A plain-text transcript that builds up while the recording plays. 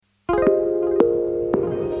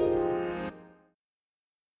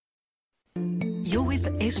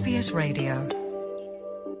SBS Radio।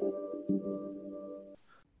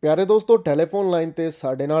 ਪਿਆਰੇ ਦੋਸਤੋ, telephone line ਤੇ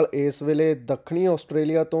ਸਾਡੇ ਨਾਲ ਇਸ ਵੇਲੇ ਦੱਖਣੀ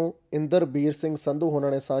ਆਸਟ੍ਰੇਲੀਆ ਤੋਂ ਇੰਦਰਬੀਰ ਸਿੰਘ ਸੰਧੂ ਹੋਣਾ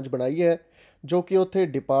ਨੇ ਸਾਂਝ ਬਣਾਈ ਹੈ, ਜੋ ਕਿ ਉੱਥੇ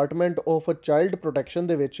ਡਿਪਾਰਟਮੈਂਟ ਆਫ ਚਾਈਲਡ ਪ੍ਰੋਟੈਕਸ਼ਨ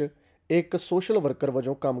ਦੇ ਵਿੱਚ ਇੱਕ ਸੋਸ਼ਲ ਵਰਕਰ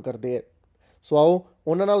ਵਜੋਂ ਕੰਮ ਕਰਦੇ ਹੈ। ਸੋ ਆਓ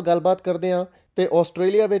ਉਹਨਾਂ ਨਾਲ ਗੱਲਬਾਤ ਕਰਦੇ ਹਾਂ ਤੇ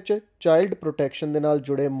ਆਸਟ੍ਰੇਲੀਆ ਵਿੱਚ ਚਾਈਲਡ ਪ੍ਰੋਟੈਕਸ਼ਨ ਦੇ ਨਾਲ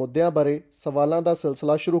ਜੁੜੇ ਮੁੱਦਿਆਂ ਬਾਰੇ ਸਵਾਲਾਂ ਦਾ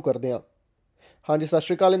ਸਿਲਸਿਲਾ ਸ਼ੁਰੂ ਕਰਦੇ ਹਾਂ। ਹਾਂਜੀ, ਸਤਿ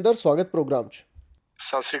ਸ਼੍ਰੀ ਅਕਾਲ ਇੰਦਰ, ਸਵਾਗਤ ਪ੍ਰੋਗਰਾਮ 'ਚ।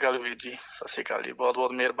 ਸਤਿ ਸ਼੍ਰੀ ਅਕਾਲ ਵੀਰ ਜੀ। ਸਤਿ ਸ਼੍ਰੀ ਅਕਾਲ ਜੀ, ਬਹੁਤ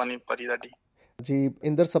ਬਹੁਤ ਮਿਹਰਬਾਨੀ ਭਾਜੀ ਤੁਹਾਡੀ ਜੀ।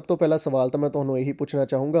 ਇੰਦਰ, ਸਭ ਤੋਂ ਪਹਿਲਾ ਸਵਾਲ ਤਾਂ ਮੈਂ ਤੁਹਾਨੂੰ ਇਹੀ ਪੁੱਛਣਾ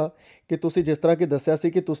ਚਾਹੂੰਗਾ ਕਿ ਤੁਸੀਂ ਜਿਸ ਤਰ੍ਹਾਂ ਕਿ ਦੱਸਿਆ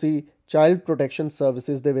ਸੀ ਕਿ ਤੁਸੀਂ ਚਾਈਲਡ ਪ੍ਰੋਟੈਕਸ਼ਨ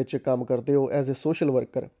ਸਰਵਿਸਿਜ਼ ਦੇ ਵਿੱਚ ਕੰਮ ਕਰਦੇ ਹੋ ਐਜ਼ ਅ ਸੋਸ਼ਲ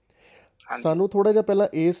ਵਰਕਰ। ਸਾਨੂੰ ਥੋੜ੍ਹਾ ਜਿਹਾ ਪਹਿਲਾਂ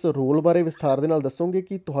ਇਸ ਰੋਲ ਬਾਰੇ ਵਿਸਥਾਰ ਦੇ ਨਾਲ ਦੱਸੋਗੇ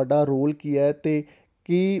ਕਿ ਤੁਹਾਡਾ ਰੋਲ ਕੀ ਹੈ ਤੇ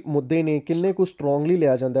ਕੀ ਮੁੱਦੇ ਨੇ, ਕਿੰਨੇ ਕੁ ਸਟਰੋਂਗਲੀ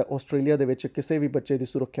ਲਿਆ ਜਾਂਦਾ ਆਸਟ੍ਰੇਲੀਆ ਦੇ ਵਿੱਚ ਕਿਸੇ ਵੀ ਬੱਚੇ ਦੀ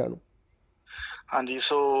ਸੁਰੱਖਿਆ ਨੂੰ? ਹਾਂਜੀ,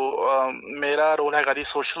 ਸੋ ਮੇਰਾ ਰੋਲ ਹੈਗਾ ਜੀ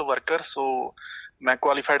ਸੋਸ਼ਲ ਵਰਕਰ। ਸੋ ਮੈਂ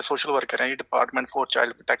ਕੁਆਲੀਫਾਈਡ ਸੋਸ਼ਲ ਵਰਕਰ ਹਾਂ ਜੀ, ਡਿਪਾਰਟਮੈਂਟ ਫੋਰ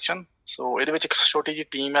ਚਾਈਲਡ ਪ੍ਰੋਟੈਕਸ਼ਨ। ਸੋ ਇਹਦੇ ਵਿੱਚ ਇੱਕ ਛੋਟੀ ਜਿਹੀ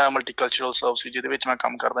ਟੀਮ ਹੈ ਮਲਟੀਕਲਚਰਲ ਸਰਵਿਸ, ਜਿਹਦੇ ਵਿੱਚ ਮੈਂ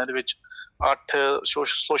ਕੰਮ ਕਰਦਾ। ਇਹਦੇ ਵਿੱਚ 8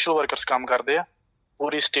 ਸੋਸ਼ਲ ਵਰਕਰਸ ਕੰਮ ਕਰਦੇ ਆ।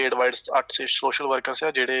 ਪੂਰੀ ਸਟੇਟ ਵਾਈਡ 8 ਸੋਸ਼ਲ ਵਰਕਰਸ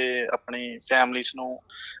ਆ ਜਿਹੜੇ ਆਪਣੀ ਫੈਮਲੀਜ਼ ਨੂੰ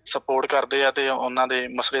ਸਪੋਰਟ ਕਰਦੇ ਆ ਤੇ ਉਹਨਾਂ ਦੇ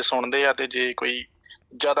ਮਸਲੇ ਸੁਣਦੇ ਆ, ਤੇ ਜੇ ਕੋਈ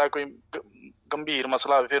ਜ਼ਿਆਦਾ ਕੋਈ ਗੰਭੀਰ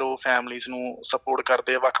ਮਸਲਾ ਹੋਵੇ ਫਿਰ ਉਹ ਫੈਮਲੀਜ਼ ਨੂੰ ਸਪੋਰਟ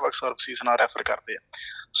ਕਰਦੇ ਆ, ਵੱਖ-ਵੱਖ ਸਰਵਿਸਿਜ਼ ਨਾਲ ਰੈਫਰ ਕਰਦੇ ਆ।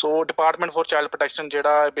 ਸੋ ਡਿਪਾਰਟਮੈਂਟ ਫੋਰ ਚਾਈਲਡ ਪ੍ਰੋਟੈਕਸ਼ਨ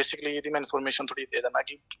ਜਿਹੜਾ ਬੇਸਿਕਲੀ ਇਹਦੀ ਮੈਂ ਇਨਫੋਰਮੇਸ਼ਨ ਥੋੜ੍ਹੀ ਦੇ ਦਿੰਦਾ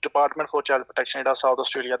ਕਿ ਡਿਪਾਰਟਮੈਂਟ ਫੋਰ ਚਾਈਲਡ ਪ੍ਰੋਟੈਕਸ਼ਨ ਜਿਹੜਾ ਸਾਊਥ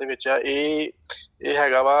ਆਸਟ੍ਰੇਲੀਆ ਦੇ ਵਿੱਚ ਆ, ਇਹ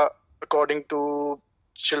ਹੈਗਾ ਵਾ according to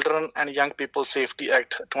children and young people safety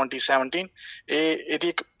act 2017।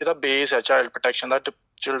 ਇਹਦਾ ਬੇਸ ਹੈ ਚਾਈਲਡ ਪ੍ਰੋਟੈਕਸ਼ਨ ਦਾ,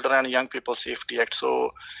 children and young people safety act.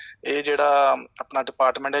 So ਇਹ ਜਿਹੜਾ ਆਪਣਾ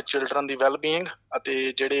ਡਿਪਾਰਟਮੈਂਟ ਹੈ ਚਿਲਡਰਨ ਦੀ ਵੈਲਬੀਇੰਗ ਅਤੇ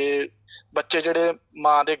ਜਿਹੜੇ ਬੱਚੇ ਜਿਹੜੇ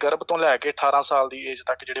ਮਾਂ ਦੇ ਗਰਭ ਤੋਂ ਲੈ ਕੇ 18 ਸਾਲ ਦੀ ਏਜ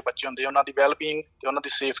ਤੱਕ ਜਿਹੜੇ ਬੱਚੇ ਹੁੰਦੇ ਆ, ਉਹਨਾਂ ਦੀ ਵੈਲਬੀਇੰਗ ਤੇ ਉਹਨਾਂ ਦੀ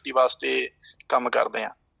ਸੇਫਟੀ ਵਾਸਤੇ ਕੰਮ ਕਰਦੇ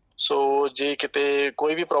ਆ। ਸੋ ਜੇ ਕਿਤੇ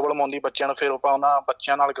ਕੋਈ ਵੀ ਪ੍ਰੋਬਲਮ ਆਉਂਦੀ ਬੱਚਿਆਂ ਨੂੰ, ਫਿਰ ਆਪਾਂ ਉਹਨਾਂ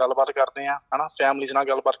ਬੱਚਿਆਂ ਨਾਲ ਗੱਲਬਾਤ ਕਰਦੇ ਹਾਂ, ਹੈ ਨਾ, ਫੈਮਲੀਜ਼ ਨਾਲ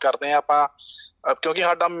ਗੱਲਬਾਤ ਕਰਦੇ ਹਾਂ ਆਪਾਂ, ਕਿਉਂਕਿ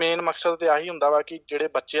ਸਾਡਾ ਮੇਨ ਮਕਸਦ ਤਾਂ ਆਹੀ ਹੁੰਦਾ ਵਾ ਕਿ ਜਿਹੜੇ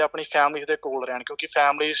ਬੱਚੇ ਆਪਣੀ ਫੈਮਲੀਜ਼ ਦੇ ਕੋਲ ਰਹਿਣ, ਕਿਉਂਕਿ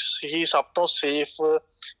ਫੈਮਲੀਜ਼ ਹੀ ਸਭ ਤੋਂ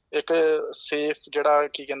ਇੱਕ ਸੇਫ ਜਿਹੜਾ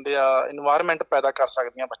ਕੀ ਕਹਿੰਦੇ ਆ ਇਨਵਾਇਰਮੈਂਟ ਪੈਦਾ ਕਰ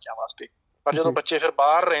ਸਕਦੀਆਂ ਬੱਚਿਆਂ ਵਾਸਤੇ। ਪਰ ਜਦੋਂ ਬੱਚੇ ਫਿਰ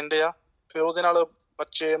ਬਾਹਰ ਰਹਿੰਦੇ ਆ, ਫਿਰ ਉਹਦੇ ਨਾਲ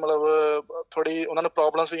ਬੱਚੇ ਮਤਲਬ ਥੋੜ੍ਹੀ ਉਹਨਾਂ ਨੂੰ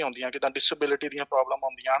ਪ੍ਰੋਬਲਮਸ ਵੀ ਆਉਂਦੀਆਂ, ਜਿੱਦਾਂ ਡਿਸੇਬਿਲਿਟੀ ਦੀਆਂ ਪ੍ਰੋਬਲਮ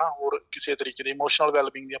ਆਉਂਦੀਆਂ ਨਾ, ਹੋਰ ਕਿਸੇ ਤਰੀਕੇ ਦੀ ਇਮੋਸ਼ਨਲ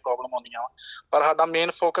ਵੈਲਬੀਇੰਗ ਦੀਆਂ ਪ੍ਰੋਬਲਮ ਆਉਂਦੀਆਂ ਵਾ। ਪਰ ਸਾਡਾ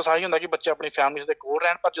ਮੇਨ ਫੋਕਸ ਆਹੀ ਹੁੰਦਾ ਕਿ ਬੱਚੇ ਆਪਣੀ ਫੈਮਲੀਜ਼ ਦੇ ਕੋਲ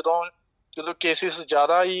ਰਹਿਣ। ਪਰ ਜਦੋਂ ਕੇਸਿਸ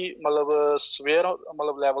ਜ਼ਿਆਦਾ ਹੀ ਮਤਲਬ ਸਵੇਅਰ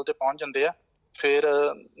ਮਤਲਬ ਲੈਵਲ ਤੇ ਪਹੁੰਚ ਜਾਂਦੇ ਆ, ਫਿਰ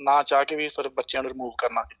ਨਾ ਚਾਹ ਕੇ ਵੀ ਫਿਰ ਬੱਚਿਆਂ ਨੂੰ ਰਿਮੂਵ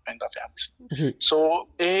ਕਰਨਾ ਪੈਂਦਾ ਫੈਮਲੀਜ਼। ਸੋ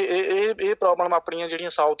ਇਹ ਪ੍ਰੋਬਲਮ ਆਪਣੀਆਂ ਜਿਹੜੀਆਂ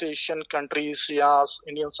ਸਾਊਥ ਏਸ਼ੀਅਨ ਕੰਟਰੀਜ਼ ਜਾਂ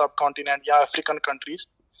ਇੰਡੀਅਨ ਸਬ ਕੰਟੀਨੈਂਟ ਜਾਂ ਅਫਰੀਕਨ ਕੰਟਰੀਜ਼,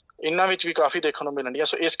 ਇਹਨਾਂ ਵਿੱਚ ਵੀ ਕਾਫੀ ਦੇਖਣ ਨੂੰ ਮਿਲਣ ਡੀਆਂ।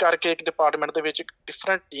 ਸੋ ਇਸ ਕਰਕੇ ਇੱਕ ਡਿਪਾਰਟਮੈਂਟ ਦੇ ਵਿੱਚ ਇੱਕ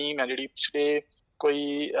ਡਿਫਰੈਂਟ ਟੀਮ ਹੈ ਜਿਹੜੀ ਪਿਛਲੇ ਕੋਈ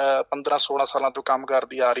 15-16 ਸਾਲਾਂ ਤੋਂ ਕੰਮ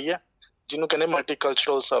ਕਰਦੀ ਆ ਰਹੀ ਹੈ, ਜਿਹਨੂੰ ਕਹਿੰਦੇ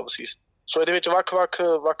ਮਲਟੀਕਲਚਰਲ ਸਰਵਿਸਿਜ਼। ਸੋ ਇਹਦੇ ਵਿੱਚ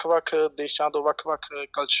ਵੱਖ-ਵੱਖ ਦੇਸ਼ਾਂ ਤੋਂ, ਵੱਖ-ਵੱਖ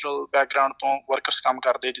ਕਲਚਰਲ ਬੈਕਗਰਾਊਂਡ ਤੋਂ ਵਰਕਰਸ ਕੰਮ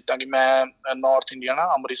ਕਰਦੇ। ਜਿੱਦਾਂ ਕਿ ਮੈਂ ਨਾਰਥ ਇੰਡੀਅਨ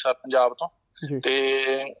ਆ, ਅੰਮ੍ਰਿਤਸਰ ਪੰਜਾਬ ਤੋਂ, ਤੇ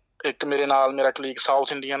ਇੱਕ ਮੇਰੇ ਨਾਲ ਮੇਰਾ ਕਲੀਗ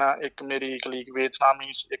ਸਾਊਥ ਇੰਡੀਅਨ ਆ, ਇੱਕ ਮੇਰੀ ਕਲੀਗ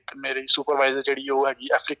ਵੀਅਤਨਾਮੀਜ਼, ਇੱਕ ਮੇਰੀ ਸੁਪਰਵਾਈਜ਼ਰ ਜਿਹੜੀ ਉਹ ਹੈਗੀ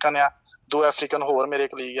ਅਫਰੀਕਨ ਆ, 2 ਅਫਰੀਕਨ ਹੋਰ ਮੇਰੇ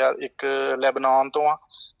ਕਲੀਗ ਆ, ਇੱਕ ਲੈਬਨਾਨ ਤੋਂ ਆ।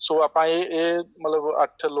 ਸੋ ਆਪਾਂ ਇਹ ਮਤਲਬ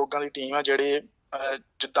 8 ਲੋਕਾਂ ਦੀ ਟੀਮ ਆ ਜਿਹੜੇ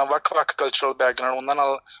ਜਿੱਦਾਂ ਵੱਖ-ਵੱਖ ਕਲਚਰਲ ਬੈਕਗਰਾਊਂਡ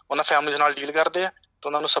ਉਹਨਾਂ ਫੈਮਲੀਜ਼ ਨਾਲ ਡੀਲ ਕਰਦੇ ਆ ਤੇ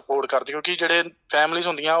ਉਹਨਾਂ ਨੂੰ ਸਪੋਰਟ ਕਰਦੇ, ਕਿਉਂਕਿ ਜਿਹੜੇ ਫੈਮਲੀਜ਼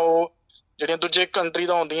ਹੁੰਦੀਆਂ ਉਹ ਜਿਹੜੀਆਂ ਦੂਜੇ ਕੰਟਰੀ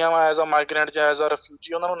ਤੋਂ ਆਉਂਦੀਆਂ ਵਾ ਐਜ਼ ਅ ਮਾਈਗਰੈਂਟ ਜਾਂ ਐਜ਼ ਅ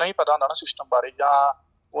ਰੈਫਿਊਜੀ, ਉਹਨਾਂ ਨੂੰ ਨਹੀਂ ਪਤਾ ਹੁੰਦਾ ਨਾ ਸਿਸਟਮ ਬਾਰੇ ਜਾਂ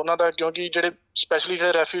ਉਹਨਾਂ ਦਾ, ਕਿਉਂਕਿ ਜਿਹੜੇ ਸਪੈਸ਼ਲੀ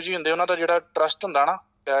ਜਿਹੜੇ ਰੈਫਿਊਜੀ ਹੁੰਦੇ ਉਹਨਾਂ ਦਾ ਜਿਹੜਾ ਟਰਸਟ ਹੁੰਦਾ ਨਾ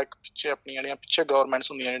ਪਿੱਛੇ ਆਪਣੀਆਂ ਜਿਹੜੀਆਂ ਪਿੱਛੇ ਗੌਰਮੈਂਟਸ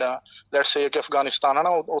ਹੁੰਦੀਆਂ, ਜਿਹੜਾ ਲੈਟਸ ਸੇ ਕਿ ਅਫਗਾਨਿਸਤਾਨ ਹੈ ਨਾ,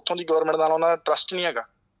 ਉੱਥੋਂ ਦੀ ਗੌਰਮੈਂਟ ਨਾਲ ਉਹਨਾਂ ਦਾ ਟਰਸਟ ਨਹੀਂ ਹੈਗਾ,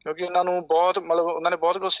 ਕਿਉਂਕਿ ਉਹਨਾਂ ਨੂੰ ਬਹੁਤ ਮਤਲਬ ਉਹਨਾਂ ਨੇ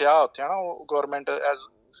ਬਹੁਤ ਕੁਛ ਸਿਆ ਉੱਥੇ ਹੈ ਨਾ, ਉਹ government as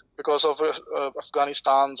because of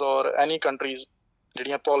Afghanistan or any countries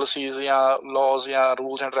ਜਿਹੜੀਆਂ ਪੋਲਿਸੀਜ਼ ਜਾਂ ਲਾਜ਼ ਜਾਂ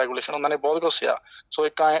ਰੂਲਸ ਐਂਡ ਰੈਗੂਲੇਸ਼ਨ ਉਹਨਾਂ ਨੇ ਬਹੁਤ ਕੁਛ ਸਿਆ। ਸੋ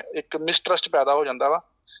ਇੱਕ ਮਿਸਟਰਸਟ ਪੈਦਾ ਹੋ ਜਾਂਦਾ ਵਾ,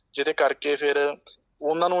 ਜਿਹਦੇ ਕਰਕੇ ਫਿਰ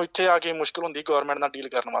ਉਹਨਾਂ ਨੂੰ ਇੱਥੇ ਆ ਕੇ ਮੁਸ਼ਕਿਲ ਹੁੰਦੀ ਗੌਰਮੈਂਟ ਨਾਲ ਡੀਲ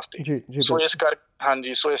ਕਰਨ ਵਾਸਤੇ। ਸੋ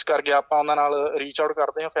ਇਸ ਕਰਕੇ ਆਪਾਂ ਉਹਨਾਂ ਨਾਲ ਰੀਚ ਆਊਟ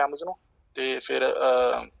ਕਰਦੇ ਹਾਂ ਫੈਮਲੀਜ਼ ਨੂੰ, ਤੇ ਫਿਰ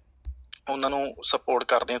ਉਹਨਾਂ ਨੂੰ ਸਪੋਰਟ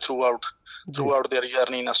ਕਰਦੇ ਹਾਂ throughout their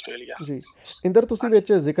journey in Australia. ਜੀ ਇੰਦਰ, ਤੁਸੀਂ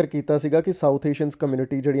ਵਿੱਚ ਜ਼ਿਕਰ ਕੀਤਾ ਸੀਗਾ ਕਿ ਸਾਊਥ ਏਸ਼ੀਅਨਸ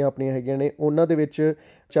ਕਮਿਊਨਿਟੀ ਜਿਹੜੀਆਂ ਆਪਣੀਆਂ ਹੈਗੀਆਂ ਨੇ, ਉਹਨਾਂ ਦੇ ਵਿੱਚ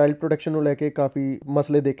ਚਾਈਲਡ ਪ੍ਰੋਟੈਕਸ਼ਨ ਨੂੰ ਲੈ ਕੇ ਕਾਫੀ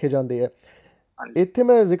ਮਸਲੇ ਦੇਖੇ ਜਾਂਦੇ ਆ। ਇੱਥੇ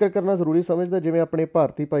ਮੈਂ ਜ਼ਿਕਰ ਕਰਨਾ ਜ਼ਰੂਰੀ ਸਮਝਦਾ, ਜਿਵੇਂ ਆਪਣੇ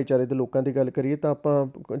ਭਾਰਤੀ ਭਾਈਚਾਰੇ ਦੇ ਲੋਕਾਂ ਦੀ ਗੱਲ ਕਰੀਏ ਤਾਂ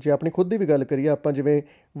ਆਪਾਂ ਜੇ ਆਪਣੀ ਖੁਦ ਦੀ ਵੀ ਗੱਲ ਕਰੀਏ, ਆਪਾਂ ਜਿਵੇਂ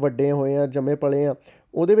ਵੱਡੇ ਹੋਏ ਆ, ਜੰਮੇ ਪਲੇ ਆ,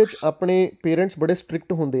 ਉਹਦੇ ਵਿੱਚ ਆਪਣੇ ਪੇਰੈਂਟਸ ਬੜੇ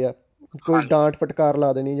ਸਟ੍ਰਿਕਟ ਹੁੰਦੇ ਆ, ਕੋਈ ਡਾਂਟ ਫਟਕਾਰ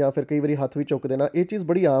ਲਾ ਦੇਣੀ ਜਾਂ ਫਿਰ ਕਈ ਵਾਰੀ ਹੱਥ ਵੀ ਚੁੱਕ ਦੇਣਾ, ਇਹ ਚੀਜ਼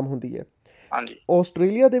ਬੜੀ ਆਮ ਹੁੰਦੀ ਹੈ।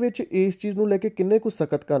 ਆਸਟ੍ਰੇਲੀਆ ਦੇ ਵਿੱਚ ਇਸ ਚੀਜ਼ ਨੂੰ ਲੈ ਕੇ ਕਿੰਨੇ ਕੁ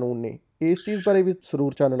ਸਖਤ ਕਾਨੂੰਨ ਨੇ, ਇਸ ਚੀਜ਼ ਬਾਰੇ ਵੀ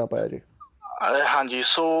ਜ਼ਰੂਰ ਚਾਨਣਾ ਪਾਇਆ ਜੇ। ਹਾਂਜੀ,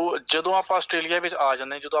 ਸੋ ਜਦੋਂ ਆਪਾਂ ਆਸਟ੍ਰੇਲੀਆ ਵਿੱਚ ਆ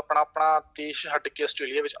ਜਾਂਦੇ, ਜਦੋਂ ਆਪਣਾ ਦੇਸ਼ ਛੱਡ ਕੇ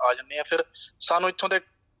ਆਸਟ੍ਰੇਲੀਆ ਵਿੱਚ ਆ ਜਾਂਦੇ ਆ, ਫਿਰ ਸਾਨੂੰ ਇੱਥੋਂ ਦੇ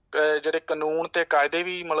ਜਿਹੜੇ ਕਾਨੂੰਨ ਤੇ ਕਾਇਦੇ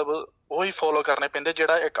ਵੀ ਮਤਲਬ ਉਹੀ ਫੋਲੋ ਕਰਨੇ ਪੈਂਦੇ,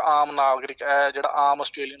 ਜਿਹੜਾ ਇੱਕ ਆਮ ਨਾਗਰਿਕ ਹੈ, ਜਿਹੜਾ ਆਮ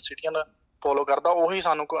ਆਸਟ੍ਰੇਲੀਅਨ ਸਿਟੀਜ਼ਨ ਫੋਲੋ ਕਰਦਾ, ਉਹੀ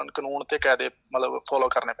ਸਾਨੂੰ ਕਾਨੂੰਨ ਤੇ ਕਾਇਦੇ ਮਤਲਬ ਫੋਲੋ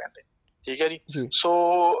ਕਰਨੇ ਪੈਂਦੇ। ਠੀਕ ਹੈ ਜੀ। ਸੋ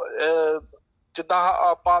ਜਿੱਦਾਂ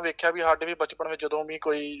ਆਪਾਂ ਵੇਖਿਆ ਵੀ ਸਾਡੇ ਵੀ ਬਚਪਨ ਵਿੱਚ ਜਦੋਂ ਵੀ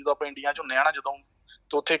ਕੋਈ, ਜਦੋਂ ਆਪਾਂ ਇੰਡੀਆ 'ਚ ਹੁੰਦੇ ਆ ਨਾ, ਜਦੋਂ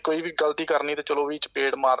ਤੇ ਉੱਥੇ ਕੋਈ ਵੀ ਗਲਤੀ ਕਰਨੀ ਤੇ ਚਲੋ ਵੀ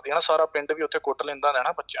ਚਪੇੜ ਮਾਰਦੀ ਆ ਨਾ, ਸਾਰਾ ਪਿੰਡ ਵੀ ਉੱਥੇ ਕੁੱਟ ਲੈਂਦਾ ਹੁੰਦਾ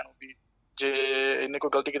ਨਾ ਬੱਚਿਆਂ ਨੂੰ ਵੀ ਜੇ ਇਹਨੇ ਕੋਈ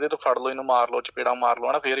ਗਲਤੀ ਕੀਤੀ ਤਾਂ ਫੜ ਲਓ ਇਹਨੂੰ, ਮਾਰ ਲਓ, ਚਪੇੜਾ ਮਾਰ ਲਓ,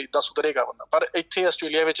 ਹਨਾ, ਫਿਰ ਏਦਾਂ ਸੁਧਰੇਗਾ ਬੰਦਾ। ਪਰ ਇੱਥੇ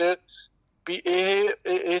ਆਸਟ੍ਰੇਲੀਆ ਵਿੱਚ ਵੀ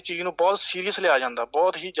ਇਹ ਚੀਜ਼ ਨੂੰ ਬਹੁਤ ਸੀਰੀਅਸ ਲਿਆ ਜਾਂਦਾ,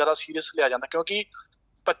 ਬਹੁਤ ਹੀ ਜ਼ਿਆਦਾ ਸੀਰੀਅਸ ਲਿਆ ਜਾਂਦਾ, ਕਿਉਂਕਿ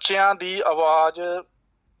ਬੱਚਿਆਂ ਦੀ ਆਵਾਜ਼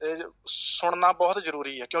ਸੁਣਨਾ ਬਹੁਤ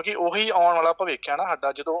ਜ਼ਰੂਰੀ ਹੈ, ਕਿਉਂਕਿ ਉਹੀ ਆਉਣ ਵਾਲਾ ਭਵਿੱਖ ਹੈ ਨਾ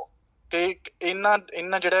ਸਾਡਾ। ਜਦੋਂ ਤੇ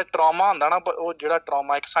ਇਹਨਾਂ ਜਿਹੜਾ ਟਰਾਮਾ ਹੁੰਦਾ ਨਾ, ਉਹ ਜਿਹੜਾ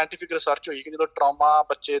ਟਰਾਮਾ, ਇੱਕ ਸਾਇੰਟੀਫਿਕ ਰਿਸਰਚ ਹੋਈ ਕਿ ਜਦੋਂ ਟਰਾਮਾ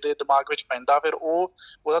ਬੱਚੇ ਦੇ ਦਿਮਾਗ ਵਿੱਚ ਪੈਂਦਾ, ਫਿਰ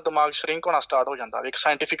ਉਹਦਾ ਦਿਮਾਗ ਸ਼ਰਿੰਕ ਹੋਣਾ ਸਟਾਰਟ ਹੋ ਜਾਂਦਾ। ਇੱਕ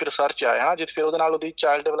ਸਾਇੰਟੀਫਿਕ ਰਿਸਰਚ ਆਇਆ ਨਾ, ਜਿਸ ਫਿਰ ਉਹਦੇ ਨਾਲ ਉਹਦੀ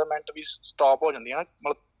ਚਾਈਲਡ ਡਿਵੈਲਪਮੈਂਟ ਵੀ ਸਟਾਪ ਹੋ ਜਾਂਦੀ ਹੈ ਨਾ,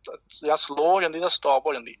 ਮਤਲਬ ਜਾਂ ਸਲੋ ਹੋ ਜਾਂਦੀ ਜਾਂ ਸਟਾਪ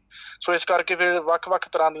ਹੋ ਜਾਂਦੀ। ਸੋ ਇਸ ਕਰਕੇ ਫਿਰ ਵੱਖ-ਵੱਖ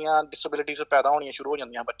ਤਰ੍ਹਾਂ ਦੀਆਂ ਡਿਸੇਬਿਲਿਟੀਜ਼ ਪੈਦਾ ਹੋਣੀਆਂ ਸ਼ੁਰੂ ਹੋ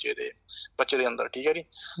ਜਾਂਦੀਆਂ ਬੱਚੇ ਦੇ ਅੰਦਰ, ਠੀਕ ਹੈ ਜੀ।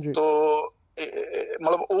 ਤੋ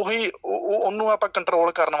ਮਤਲਬ ਉਹਨੂੰ ਆਪਾਂ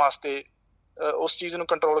ਕੰਟਰੋਲ ਕਰਨ ਵਾਸਤੇ, ਉਸ ਚੀਜ਼ ਨੂੰ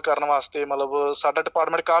ਕੰਟਰੋਲ ਕਰਨ ਵਾਸਤੇ ਮਤਲਬ ਸਾਡਾ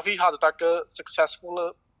ਡਿਪਾਰਟਮੈਂਟ ਕਾਫੀ ਹੱਦ ਤੱਕ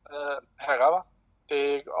ਸਕਸੈਸਫੁਲ ਹੈਗਾ ਵਾ।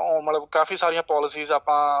 ਤੇ ਮਤਲਬ ਕਾਫੀ ਸਾਰੀਆਂ ਪੋਲਿਸੀਜ਼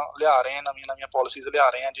ਆਪਾਂ ਲਿਆ ਰਹੇ ਹਾਂ, ਨਵੀਆਂ ਪੋਲਿਸੀਜ਼ ਲਿਆ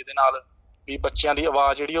ਰਹੇ ਹਾਂ, ਜਿਹਦੇ ਨਾਲ ਵੀ ਬੱਚਿਆਂ ਦੀ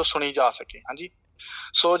ਆਵਾਜ਼ ਜਿਹੜੀ ਉਹ ਸੁਣੀ ਜਾ ਸਕੇ। ਹਾਂਜੀ,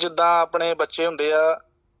 ਸੋ ਜਿੱਦਾਂ ਆਪਣੇ ਬੱਚੇ ਹੁੰਦੇ ਆ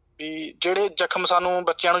ਵੀ ਜਿਹੜੇ ਜ਼ਖਮ, ਸਾਨੂੰ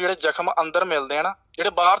ਬੱਚਿਆਂ ਨੂੰ ਜਿਹੜੇ ਜ਼ਖਮ ਅੰਦਰ ਮਿਲਦੇ ਆ ਨਾ,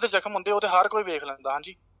 ਜਿਹੜੇ ਬਾਹਰ ਦੇ ਜ਼ਖਮ ਹੁੰਦੇ ਉਹ ਤੇ ਹਰ ਕੋਈ ਵੇਖ ਲੈਂਦਾ।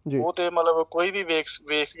 ਹਾਂਜੀ, ਉਹ ਤੇ ਮਤਲਬ ਕੋਈ ਵੀ ਵੇਖ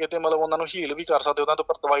ਕੇ ਤੇ ਮਤਲਬ ਉਹਨਾਂ ਨੂੰ ਹੀਲ ਵੀ ਕਰ ਸਕਦੇ, ਉਹਨਾਂ ਦੇ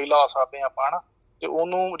ਉੱਪਰ ਦਵਾਈ ਲਾ ਸਕਦੇ ਹਾਂ ਆਪਾਂ, ਹਨਾ। ਤੇ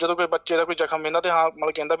ਉਹਨੂੰ ਜਦੋਂ ਕੋਈ ਬੱਚੇ ਦਾ ਕੋਈ ਜ਼ਖਮ ਪੈਂਦਾ ਤੇ ਹਾਂ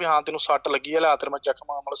ਮਤਲਬ ਕਹਿੰਦਾ ਵੀ ਹਾਂ ਤੈਨੂੰ ਸੱਟ ਲੱਗੀ ਹੈ, ਲਿਆ ਤੇਰੇ ਮੈਂ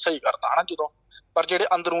ਜ਼ਖਮ ਮਤਲਬ ਸਹੀ ਕਰਦਾ, ਹਨਾ, ਜਦੋਂ। ਪਰ ਜਿਹੜੇ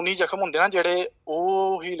ਅੰਦਰੂਨੀ ਜ਼ਖਮ ਹੁੰਦੇ ਨਾ ਜਿਹੜੇ,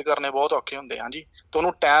 ਉਹ ਹੀਲ ਕਰਨੇ ਬਹੁਤ ਔਖੇ ਹੁੰਦੇ ਆ। ਹਾਂਜੀ, ਤੇ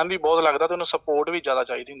ਉਹਨੂੰ ਟਾਈਮ ਵੀ ਬਹੁਤ ਲੱਗਦਾ ਤੇ ਉਹਨੂੰ ਸਪੋਰਟ ਵੀ ਜ਼ਿਆਦਾ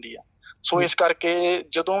ਚਾਹੀਦੀ ਹੁੰਦੀ ਆ। ਸੋ ਇਸ ਕਰਕੇ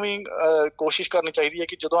ਜਦੋਂ ਵੀ ਕੋਸ਼ਿਸ਼ ਕਰਨੀ ਚਾਹੀਦੀ ਹੈ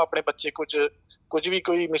ਕਿ ਜਦੋਂ ਆਪਣੇ ਬੱਚੇ ਕੁਝ ਵੀ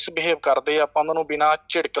ਕੋਈ ਮਿਸਬਿਹੇਵ ਕਰਦੇ, ਆਪਾਂ ਉਹਨਾਂ ਨੂੰ ਬਿਨਾਂ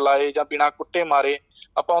ਝਿੜਕ ਲਾਏ ਜਾਂ ਬਿਨਾਂ ਕੁੱਟੇ ਮਾਰੇ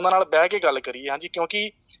ਆਪਾਂ ਉਹਨਾਂ ਨਾਲ ਬਹਿ ਕੇ ਗੱਲ ਕਰੀਏ। ਹਾਂਜੀ,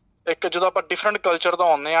 ਕਿਉਂਕਿ ਇੱਕ ਜਦੋਂ ਆਪਾਂ ਡਿਫਰੈਂਟ ਕਲਚਰ ਤੋਂ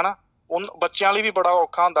ਆਉਂਦੇ ਆ ਨਾ, ਬੱਚਿਆਂ ਲਈ ਵੀ ਬੜਾ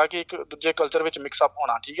ਔਖਾ ਹੁੰਦਾ ਕਿ ਇੱਕ ਦੂਜੇ ਕਲਚਰ ਵਿੱਚ ਮਿਕਸ ਅਪ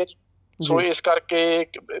ਹੋਣਾ, ਠੀਕ ਹੈ ਜੀ। ਸੋ ਇਸ ਕਰਕੇ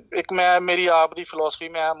ਇੱਕ ਮੇਰੀ ਆਪ ਦੀ ਫਿਲੋਸਫੀ,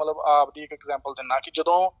 ਮੈਂ ਮਤਲਬ ਆਪ ਦੀ ਇੱਕ ਐਗਜ਼ਾਮਪਲ ਦਿੰਦਾ ਕਿ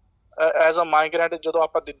ਜਦੋਂ ਐਜ਼ ਅ ਮਾਈਗ੍ਰੈਂਟ ਜਦੋਂ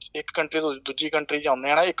ਆਪਾਂ ਇੱਕ ਕੰਟਰੀ ਤੋਂ ਦੂਜੀ ਕੰਟਰੀ 'ਚ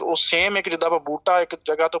ਆਉਂਦੇ ਆ ਨਾ, ਇੱਕ ਉਹ ਸੇਮ ਇੱਕ ਜਿੱਦਾਂ ਆਪਾਂ ਬੂਟਾ ਇੱਕ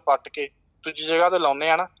ਜਗ੍ਹਾ ਤੋਂ ਪੱਟ ਕੇ ਦੂਜੀ ਜਗ੍ਹਾ ਤੇ ਲਾਉਂਦੇ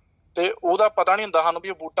ਆ ਨਾ, ਤੇ ਉਹਦਾ ਪਤਾ ਨਹੀਂ ਹੁੰਦਾ ਸਾਨੂੰ ਵੀ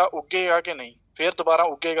ਉਹ ਬੂਟਾ ਉੱਗੇਗਾ ਕਿ ਨਹੀਂ, ਫਿਰ ਦੁਬਾਰਾ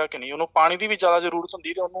ਉੱਗੇਗਾ ਕਿ ਨਹੀਂ। ਉਹਨੂੰ ਪਾਣੀ ਦੀ ਵੀ ਜ਼ਿਆਦਾ ਜ਼ਰੂਰਤ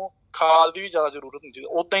ਹੁੰਦੀ ਤੇ ਉਹਨੂੰ ਖਾਦ ਦੀ ਵੀ ਜ਼ਿਆਦਾ ਜ਼ਰੂਰਤ ਹੁੰਦੀ।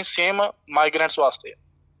 ਉੱਦਾਂ ਹੀ ਸੇਮ ਮਾਈਗ੍ਰੈਂਟਸ ਵਾਸਤੇ,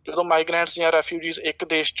 ਜਦੋਂ ਮਾਈਗ੍ਰੈਂਟਸ ਜਾਂ ਰੈਫਿਊਜੀਜ਼ ਇੱਕ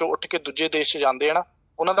ਦੇਸ਼ 'ਚੋਂ ਉੱਠ ਕੇ ਦੂਜੇ ਦੇਸ਼ 'ਚ ਜਾਂਦੇ ਆ ਨਾ,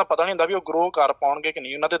 ਉਹਨਾਂ ਦਾ ਪਤਾ ਨਹੀਂ ਹੁੰਦਾ ਵੀ ਉਹ ਗਰੋ ਕਰ ਪਾਉਣਗੇ ਕਿ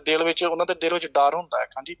ਨਹੀਂ। ਉਹਨਾਂ ਦੇ ਦਿਲ ਵਿੱਚ ਡਰ ਹੁੰਦਾ ਹੈ।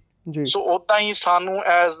 ਹਾਂਜੀ, ਸੋ ਉੱਦਾਂ ਹੀ ਸਾਨੂੰ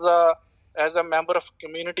as a member of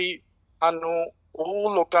community ਸਾਨੂੰ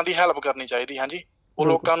ਉਹ ਲੋਕਾਂ ਦੀ ਹੈਲਪ ਕਰਨੀ ਚਾਹੀਦੀ। ਹਾਂਜੀ, ਉਹ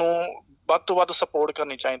ਲੋਕਾਂ ਨੂੰ ਵੱਧ ਤੋਂ ਵੱਧ ਸਪੋਰਟ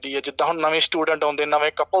ਕਰਨੀ ਚਾਹੀਦੀ ਹੈ। ਜਿੱਦਾਂ ਹੁਣ ਨਵੇਂ ਸਟੂਡੈਂਟ ਆਉਂਦੇ,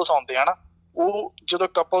 ਨਵੇਂ ਕਪਲਸ ਆਉਂਦੇ ਆ ਨਾ, ਉਹ ਜਦੋਂ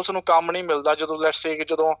ਕਪਲਸ ਨੂੰ ਕੰਮ ਨਹੀਂ ਮਿਲਦਾ, ਜਦੋਂ ਲੈਟਸ ਸੇ ਕਿ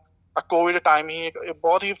ਜਦੋਂ ਕੋਵਿਡ ਟਾਈਮ ਹੀ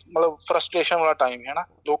ਬਹੁਤ ਹੀ ਮਤਲਬ ਫਰਸਟ੍ਰੇਸ਼ਨ ਵਾਲਾ ਟਾਈਮ ਹੈ ਨਾ,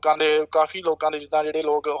 ਕਾਫੀ ਲੋਕਾਂ ਦੇ ਜਿੱਦਾਂ ਜਿਹੜੇ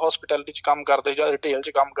ਲੋਕ ਹੋਸਪਿਟੈਲਿਟੀ 'ਚ ਕੰਮ ਕਰਦੇ ਜਾਂ ਰਿਟੇਲ 'ਚ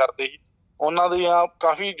ਕੰਮ ਕਰਦੇ ਸੀ, ਉਹਨਾਂ ਦੀਆਂ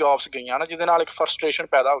ਕਾਫੀ ਜੌਬਸ ਗਈਆਂ ਨਾ, ਜਿਹਦੇ ਨਾਲ ਇੱਕ ਫਰਸਟ੍ਰੇਸ਼ਨ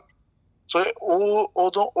ਪੈਦਾ ਹੋ ਗਈ। ਸੋ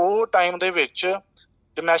ਉਹ ਟਾਈਮ ਦੇ ਵਿੱਚ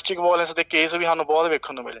ਡੋਮੈਸਟਿਕ ਵਾਇਲੈਂਸ ਦੇ ਕੇਸ ਵੀ ਸਾਨੂੰ ਬਹੁਤ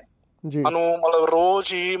ਵੇਖਣ ਨੂੰ ਮਿਲੇ। ਸਾਨੂੰ ਮਤਲਬ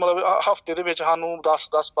ਰੋਜ਼ ਹੀ ਮਤਲਬ ਹਫ਼ਤੇ ਦੇ ਵਿੱਚ ਸਾਨੂੰ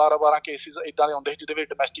 10 12 ਕੇਸਿਸ ਏਦਾਂ ਦੇ ਆਉਂਦੇ ਸੀ ਜਿਹਦੇ ਵਿੱਚ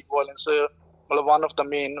ਡੋਮੈਸਟਿਕ ਵਾਇਲੈਂਸ ਮਤਲਬ one of the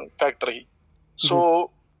main factor ਸੀ।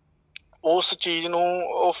 ਸੋ ਉਸ ਚੀਜ਼ ਨੂੰ,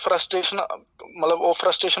 ਉਹ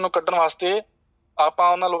ਫਰਸਟ੍ਰੇਸ਼ਨ ਨੂੰ ਕੱਢਣ ਵਾਸਤੇ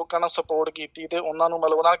ਆਪਾਂ ਉਹਨਾਂ ਲੋਕਾਂ ਨਾਲ ਸਪੋਰਟ ਕੀਤੀ ਤੇ ਉਹਨਾਂ ਨੂੰ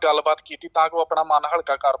ਮਤਲਬ ਉਹਨਾਂ ਨਾਲ ਗੱਲਬਾਤ ਕੀਤੀ ਤਾਂ ਕਿ ਉਹ ਆਪਣਾ ਮਨ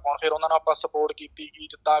ਹਲਕਾ ਕਰ ਪਾਉਣ। ਫਿਰ ਉਹਨਾਂ ਨੂੰ ਆਪਾਂ ਸਪੋਰਟ ਕੀਤੀ ਕਿ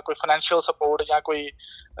ਜਿੱਦਾਂ ਕੋਈ ਫਾਈਨੈਂਸ਼ੀਅਲ ਸਪੋਰਟ ਜਾਂ ਕੋਈ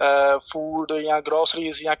ਫੂਡ ਜਾਂ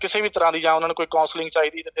ਗਰੋਸਰੀਜ਼ ਜਾਂ ਕਿਸੇ ਵੀ ਤਰ੍ਹਾਂ ਦੀ, ਜਾਂ ਉਹਨਾਂ ਨੂੰ ਕੋਈ ਕਾਉਂਸਲਿੰਗ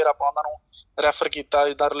ਚਾਹੀਦੀ ਤੇ ਫਿਰ ਆਪਾਂ ਉਹਨਾਂ ਨੂੰ ਰੈਫਰ ਕੀਤਾ,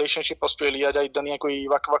 ਜਿੱਦਾਂ ਰਿਲੇਸ਼ਨਸ਼ਿਪ ਆਸਟ੍ਰੇਲੀਆ ਜਾਂ ਇੱਦਾਂ ਦੀਆਂ ਕੋਈ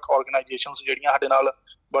ਵੱਖ-ਵੱਖ ਔਰਗਨਾਈਜੇਸ਼ਨਸ ਜਿਹੜੀਆਂ ਸਾਡੇ ਨਾਲ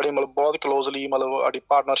ਬੜੇ ਮਤਲਬ ਬਹੁਤ ਕਲੋਜ਼ਲੀ ਮਤਲਬ ਸਾਡੀ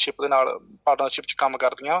ਪਾਰਟਨਰਸ਼ਿਪ 'ਚ ਕੰਮ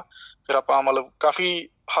ਕਰਦੀਆਂ। ਫਿਰ ਆਪਾਂ ਮਤਲਬ ਕਾਫੀ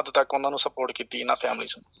ਹੱਦ ਤੱਕ ਉਹਨਾਂ ਨੂੰ ਸਪੋਰਟ ਕੀਤੀ ਇਹਨਾਂ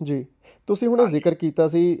ਫੈਮਲੀਜ਼ ਨੂੰ। ਜੀ, ਤੁਸੀਂ ਹੁਣੇ ਜ਼ਿਕਰ ਕੀਤਾ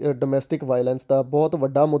ਸੀ ਡੋਮੈਸਟਿਕ ਵਾਇਲੈਂਸ ਦਾ, ਬਹੁਤ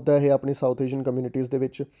ਵੱਡਾ ਮੁੱਦਾ ਇਹ ਆਪਣੀ ਸਾਊਥ ਏਸ਼ੀਅਨ ਕਮਿਊਨਿਟੀਜ਼ ਦੇ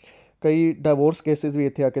ਵਿੱਚ। ਕਈ ਡਾਈਵੋਰਸ ਕੇਸਿਸ ਵੀ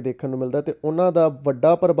ਇੱਥੇ ਆ ਕੇ ਦੇਖਣ ਨੂੰ ਮਿਲਦਾ ਤੇ ਉਹਨਾਂ ਦਾ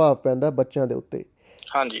ਵੱਡਾ ਪ੍ਰਭਾਵ ਪੈਂਦਾ ਬੱਚਿਆਂ ਦੇ ਉੱਤੇ।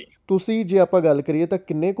 ਹਾਂਜੀ, ਤੁਸੀਂ ਜੇ ਆਪਾਂ ਗੱਲ ਕਰੀਏ ਤਾਂ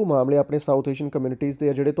ਕਿੰਨੇ ਕੁ ਮਾਮਲੇ ਆਪਣੇ ਸਾਊਥ ਏਸ਼ੀਅਨ ਕਮਿਊਨਿਟੀਜ਼ ਦੇ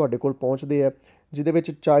ਆ ਜਿਹੜੇ ਤੁਹਾਡੇ ਕੋਲ ਪਹੁੰਚਦੇ ਆ, ਜਿਹਦੇ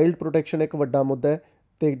ਵਿੱਚ ਚਾਈਲਡ ਪ੍ਰੋਟੈਕਸ਼ਨ ਇੱਕ ਵੱਡਾ ਮੁੱਦਾ ਹੈ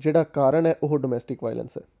ਤੇ ਜਿਹੜਾ ਕਾਰਨ ਹੈ ਉਹ ਡੋਮੈਸਟਿਕ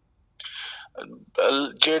ਵਾਇਲੈਂਸ ਹੈ?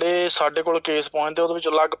 ਜਿਹੜੇ ਸਾਡੇ ਕੋਲ ਕੇਸ ਪਹੁੰਚਦੇ ਉਹਦੇ ਵਿੱਚ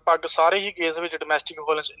ਲਗਭਗ ਸਾਰੇ ਹੀ ਕੇਸ ਵਿੱਚ ਡੋਮੈਸਟਿਕ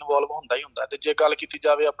ਵਾਇਲੈਂਸ ਇਨਵੋਲਵ ਹੁੰਦਾ ਹੀ ਹੁੰਦਾ। ਤੇ ਜੇ ਗੱਲ ਕੀਤੀ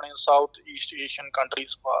ਜਾਵੇ ਆਪਣੇ ਸਾਊਥ ਈਸਟ ਏਸ਼ੀਅਨ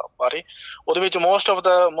ਕੰਟਰੀਜ਼ ਬਾਰੇ, ਉਹਦੇ ਵਿੱਚ ਮੋਸਟ ਆਫ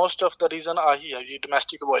ਦਾ ਰੀਜ਼ਨ ਆਹੀ ਹੈ ਜੀ,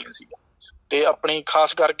 ਡੋਮੈਸਟਿਕ ਵਾਇਲੈਂਸ ਹੀ ਆ। ਤੇ ਆਪਣੀ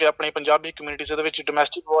ਖਾਸ ਕਰਕੇ ਆਪਣੀ ਪੰਜਾਬੀ ਕਮਿਊਨਿਟੀਜ਼ ਦੇ ਵਿੱਚ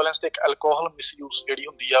ਡੋਮੈਸਟਿਕ ਵਾਇਲੈਂਸ ਤੇ ਇੱਕ ਐਲਕੋਹਲ ਮਿਸਯੂਜ਼ ਜਿਹੜੀ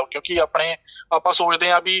ਹੁੰਦੀ ਆ, ਕਿਉਂਕਿ ਆਪਾਂ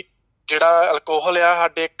ਸੋਚਦੇ ਹਾਂ ਵੀ ਜਿਹੜਾ ਐਲਕੋਹਲ ਆ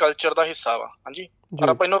ਸਾਡੇ ਕਲਚਰ ਦਾ ਹਿੱਸਾ ਵਾ। ਹਾਂਜੀ, ਪਰ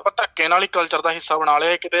ਆਪਾਂ ਧੱਕੇ ਨਾਲ ਹੀ ਕਲਚਰ ਦਾ ਹਿੱਸਾ ਬਣਾ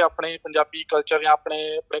ਲਿਆ। ਕਿਤੇ ਆਪਣੇ ਪੰਜਾਬੀ ਕਲਚਰ ਜਾਂ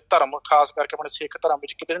ਆਪਣੇ ਧਰਮ, ਖਾਸ ਕਰਕੇ ਆਪਣੇ ਸਿੱਖ ਧਰਮ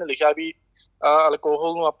ਵਿੱਚ ਕਿਤੇ ਨਹੀਂ ਲਿਖਿਆ ਵੀ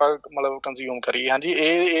ਅਲਕੋਹਲ ਨੂੰ ਆਪਾਂ ਮਤਲਬ ਕੰਜ਼ਿਊਮ ਕਰੀਏ। ਹਾਂਜੀ,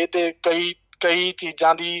 ਇਹ ਤੇ ਕਈ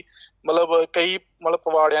ਚੀਜ਼ਾਂ ਦੀ ਕਈ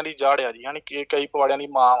ਪਵਾੜਿਆਂ ਦੀ ਜੜ ਆ ਜੀ, ਯਾਨੀ ਕਿ ਕਈ ਪਵਾੜਿਆਂ ਦੀ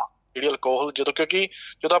ਮਾਂ ਵਾ ਜਿਹੜੀ ਅਲਕੋਹਲ। ਕਿਉਂਕਿ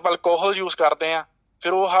ਜਦੋਂ ਆਪਾਂ ਅਲਕੋਹਲ ਯੂਜ਼ ਕਰਦੇ ਹਾਂ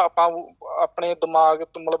ਫਿਰ ਉਹ ਆਪਾਂ ਆਪਣੇ ਦਿਮਾਗ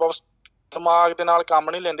ਦੇ ਨਾਲ ਕੰਮ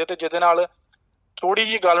ਨਹੀਂ ਲੈਂਦੇ, ਤੇ ਜਿਹਦੇ ਨਾਲ ਥੋੜੀ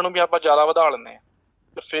ਜਿਹੀ ਗੱਲ ਨੂੰ ਵੀ ਆਪਾਂ ਜ਼ਿਆਦਾ ਵਧਾ ਲੈਂਦੇ ਹਾਂ।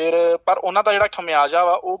 ਤੇ ਫਿਰ ਪਰ ਉਹਨਾਂ ਦਾ ਜਿਹੜਾ ਖਮਿਆਜਾ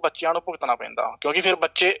ਵਾ ਉਹ ਬੱਚਿਆਂ ਨੂੰ ਭੁਗਤਣਾ ਪੈਂਦਾ, ਕਿਉਂਕਿ ਫਿਰ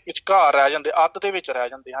ਬੱਚੇ ਵਿਚਕਾਰ ਰਹਿ ਜਾਂਦੇ, ਅੱਧ ਦੇ ਵਿੱਚ ਰਹਿ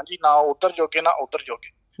ਜਾਂਦੇ। ਹਾਂਜੀ, ਨਾ ਉੱਧਰ ਜੋਗੇ ਨਾ ਉੱਧਰ ਜੋਗੇ।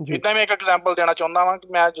 ਇੱਦਾਂ ਮੈਂ ਇੱਕ ਐਗਜ਼ਾਮਪਲ ਦੇਣਾ ਚਾਹੁੰਦਾ ਵਾਂ ਕਿ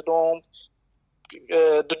ਮੈਂ ਜਦੋਂ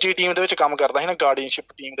ਦੂਜੀ ਟੀਮ ਦੇ ਵਿੱਚ ਕੰਮ ਕਰਦਾ ਸੀ ਨਾ,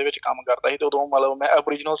 ਗਾਰਡੀਅਨਸ਼ਿਪ ਟੀਮ ਦੇ ਵਿੱਚ ਕੰਮ ਕਰਦਾ ਸੀ, ਤੇ ਉਦੋਂ ਮਤਲਬ ਮੈਂ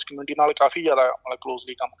ਐਬਰੀਜਨਲਸ ਕਮਿਊਨਿਟੀ ਨਾਲ ਕਾਫੀ ਜ਼ਿਆਦਾ ਮਤਲਬ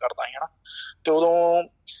ਕਲੋਜ਼ਲੀ ਕੰਮ ਕਰਦਾ ਸੀ, ਹੈ ਨਾ। ਤੇ ਉਦੋਂ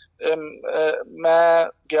ਮੈਂ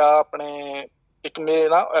ਗਿਆ ਆਪਣੇ, ਇੱਕ ਮੇਰੇ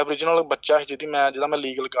ਨਾ ਐਬਰੀਜਨਲ ਬੱਚਾ ਸੀ ਜਿਹਦਾ ਮੈਂ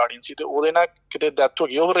ਲੀਗਲ ਗਾਰਡੀਅਨ ਸੀ, ਤੇ ਉਹਦੇ ਨਾਲ ਕਿਤੇ ਡੈਥ ਹੋ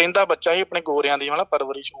ਗਈ। ਉਹ ਰਹਿੰਦਾ ਬੱਚਾ ਸੀ ਆਪਣੇ ਗੋਰਿਆਂ ਦੀ ਮਤਲਬ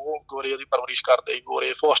ਪਰਵਰਿਸ਼, ਉਹ ਗੋਰੇ ਉਹਦੀ ਪਰਵਰਿਸ਼ ਕਰਦੇ ਸੀ,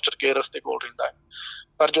 ਗੋਰੇ ਫੋਸਟਰ ਕੇਅਰਸ ਦੇ ਕੋਲ ਰਹਿੰਦਾ ਹੈ।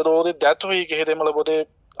 ਪਰ ਜਦੋਂ ਉਹਦੀ ਡੈਥ ਹੋਈ ਕਿਸੇ ਦੇ ਮਤਲਬ ਉਹਦੇ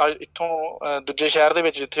ਇੱਥੋਂ ਦੂਜੇ ਸ਼ਹਿਰ ਦੇ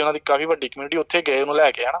ਵਿੱਚ ਜਿੱਥੇ ਉਹਨਾਂ ਦੀ ਕਾਫੀ ਵੱਡੀ ਕਮਿਊਨਿਟੀ, ਉੱਥੇ ਗਏ ਉਹਨੂੰ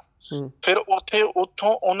ਲੈ ਕੇ, ਹੈ ਨਾ। ਫਿਰ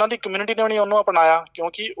ਉੱਥੋਂ ਉਹਨਾਂ ਦੀ ਕਮਿਊਨਿਟੀ ਨੇ ਵੀ ਉਹਨੂੰ ਅਪਣਾਇਆ,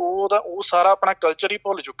 ਕਿਉਂਕਿ ਉਹ ਸਾਰਾ ਆਪਣਾ ਕਲਚਰ ਹੀ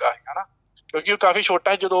ਭੁੱਲ ਚੁੱਕਾ ਹੈ ਨਾ, ਕਿਉਂਕਿ ਉਹ ਕਾਫੀ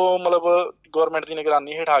ਛੋਟਾ ਜਦੋਂ ਮਤਲਬ ਗੌਰਮੈਂਟ ਦੀ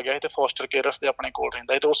ਨਿਗਰਾਨੀ ਹੇਠ ਆ ਗਿਆ ਸੀ ਤੇ ਫੋਸਟਰ ਕੇਅਰਸ ਦੇ ਆਪਣੇ ਕੋਲ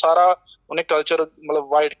ਰਹਿੰਦਾ ਸੀ, ਤੇ ਉਹ ਸਾਰਾ ਉਹਨੇ ਕਲਚਰ ਮਤਲਬ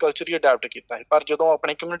ਵਾਈਟ ਕਲਚਰ ਹੀ ਅਡੈਪਟ ਕੀਤਾ ਸੀ। ਪਰ ਜਦੋਂ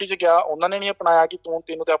ਆਪਣੀ ਕਮਿਊਨਿਟੀ 'ਚ ਗਿਆ, ਉਹਨਾਂ ਨੇ ਨਹੀਂ ਅਪਣਾਇਆ ਕਿ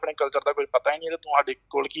ਤੈਨੂੰ ਤੇ ਆਪਣੇ ਕਲਚਰ ਦਾ ਕੋਈ ਪਤਾ ਹੀ ਨਹੀਂ, ਤੇ ਤੂੰ ਸਾਡੇ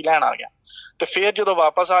ਕੋਲ ਕੀ ਲੈਣ ਆ ਗਿਆ। ਤੇ ਫਿਰ ਜਦੋਂ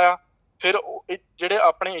ਵਾਪਸ ਆਇਆ, ਫਿਰ ਜਿਹੜੇ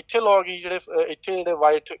ਆਪਣੇ ਇੱਥੇ ਲੋਕ ਸੀ, ਜਿਹੜੇ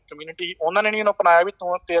ਵਾਈਟ ਕਮਿਊਨਿਟੀ, ਉਹਨਾਂ ਨੇ ਨਹੀਂ ਉਹਨੂੰ ਅਪਣਾਇਆ ਵੀ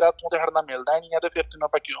ਤੂੰ ਤੇ ਸਾਡੇ ਨਾਲ ਮਿਲਦਾ ਹੀ ਨਹੀਂ ਹੈ, ਤੇ ਫਿਰ ਤੈਨੂੰ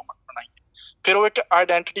ਆਪਾਂ ਕਿਉਂ ਬਣਾਈਏ। ਫਿਰ ਉਹ ਇੱਕ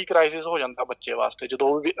ਆਈਡੈਂਟੀਟੀ ਕ੍ਰਾਈਸਿਸ ਹੋ ਜਾਂਦਾ ਬੱਚੇ ਵਾਸਤੇ, ਜਦੋਂ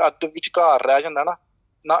ਉਹ ਅੱਧ ਵਿਚਕਾਰ ਰਹਿ ਜਾਂਦਾ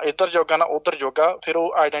ਨਾ ਇੱਧਰ ਜੋਗਾ ਨਾ ਉੱਧਰ ਜੋਗਾ, ਫਿਰ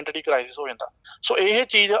ਉਹ ਆਈਡੈਂਟੀਟੀ ਕ੍ਰਾਈਸਿਸ ਹੋ ਜਾਂਦਾ। ਸੋ ਇਹ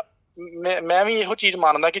ਚੀਜ਼ ਮੈਂ ਵੀ ਇਹੋ ਚੀਜ਼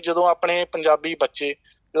ਮੰਨਦਾ ਕਿ ਜਦੋਂ ਆਪਣੇ ਪੰਜਾਬੀ ਬੱਚੇ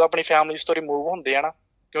ਜਦੋਂ ਆਪਣੀ ਫੈਮਿਲੀ ਤੋਂ ਰਿਮੂਵ ਹੁੰਦੇ ਆ ਨਾ,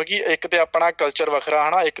 ਕਿਉਂਕਿ ਇੱਕ ਤੇ ਆਪਣਾ ਕਲਚਰ ਵੱਖਰਾ,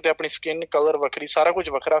 ਹੈ ਨਾ, ਇੱਕ ਤੇ ਆਪਣੀ ਸਕਿਨ ਕਲਰ ਵੱਖਰੀ, ਸਾਰਾ ਕੁਝ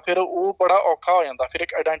ਵੱਖਰਾ, ਫਿਰ ਉਹ ਬੜਾ ਔਖਾ ਹੋ ਜਾਂਦਾ। ਫਿਰ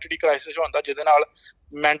ਇੱਕ ਆਈਡੈਂਟੀਟੀ ਕ੍ਰਾਈਸਿਸ ਹੋ ਜਾਂਦਾ, ਜਿਹਦੇ ਨਾਲ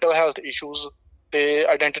ਮੈਂਟਲ ਹੈਲਥ ਇਸ਼ੂਜ਼ ਤੇ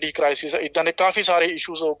ਆਈਡੈਂਟੀਟੀ ਕ੍ਰਾਈਸਿਸ, ਇੱਦਾਂ ਦੇ ਕਾਫੀ ਸਾਰੇ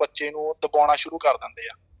ਇਸ਼ੂਜ਼ ਉਹ ਬੱਚੇ ਨੂੰ ਦਬਾਉਣਾ ਸ਼ੁਰੂ ਕਰ ਦਿੰਦੇ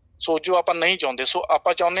ਆ। ਸੋ ਜੋ ਆਪਾਂ ਨਹੀਂ ਚਾਹੁੰਦੇ, ਸੋ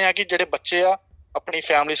ਆਪਾਂ ਚਾਹੁੰਦੇ ਹਾਂ ਕਿ ਜਿਹੜੇ ਬੱਚੇ ਆ ਆਪਣੀ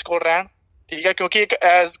ਫੈਮਿਲੀਜ਼ ਕੋਲ ਰਹਿਣ, ਠੀਕ ਹੈ, ਕਿਉਂਕਿ ਇੱਕ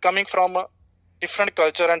as coming from different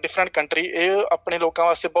culture and different country, ਇਹ ਆਪਣੇ ਲੋਕਾਂ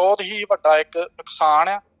ਵਾਸਤੇ ਬਹੁਤ ਹੀ ਵੱਡਾ ਇੱਕ ਨੁਕਸਾਨ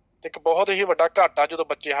ਆ ਤੇ ਇੱਕ ਬਹੁਤ ਹੀ ਵੱਡਾ ਘਾਟਾ ਜਦੋਂ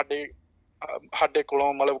ਬੱਚੇ ਸਾਡੇ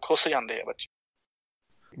ਕੋਲੋਂ ਮਤਲਬ ਖੁੱਸ ਜਾਂਦੇ ਆ ਬੱਚੇ।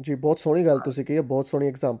 ਜੀ, ਬਹੁਤ ਸੋਹਣੀ ਗੱਲ ਤੁਸੀਂ ਕਹੀ ਹੈ, ਬਹੁਤ ਸੋਹਣੀ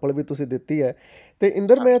ਐਗਜ਼ਾਮਪਲ ਵੀ ਤੁਸੀਂ ਦਿੱਤੀ ਹੈ। ਤੇ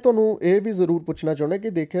ਇੰਦਰ, ਮੈਂ ਤੁਹਾਨੂੰ ਇਹ ਵੀ ਜ਼ਰੂਰ ਪੁੱਛਣਾ ਚਾਹੁੰਦਾ ਕਿ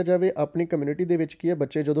ਦੇਖਿਆ ਜਾਵੇ ਆਪਣੀ ਕਮਿਊਨਿਟੀ ਦੇ ਵਿੱਚ ਕੀ ਹੈ,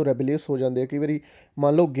 ਬੱਚੇ ਜਦੋਂ ਰੈਬਲੀਅਸ ਹੋ ਜਾਂਦੇ ਆ, ਕਈ ਵਾਰੀ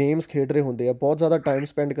ਮੰਨ ਲਓ ਗੇਮਸ ਖੇਡ ਰਹੇ ਹੁੰਦੇ ਆ, ਬਹੁਤ ਜ਼ਿਆਦਾ ਟਾਈਮ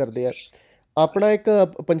ਸਪੈਂਡ ਕਰਦੇ ਆ। ਆਪਣਾ ਇੱਕ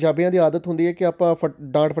ਪੰਜਾਬੀਆਂ ਦੀ ਆਦਤ ਹੁੰਦੀ ਹੈ ਕਿ ਆਪਾਂ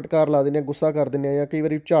ਡਾਂਟ ਫਟਕਾਰ ਲਾ ਦਿੰਦੇ ਹਾਂ, ਗੁੱਸਾ ਕਰ ਦਿੰਦੇ ਹਾਂ, ਜਾਂ ਕਈ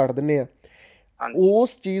ਵਾਰੀ ਝਾੜ ਦਿੰਦੇ ਹਾਂ।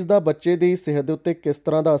 ਉਸ ਚੀਜ਼ ਦਾ ਬੱਚੇ ਦੀ ਸਿਹਤ ਦੇ ਉੱਤੇ ਕਿਸ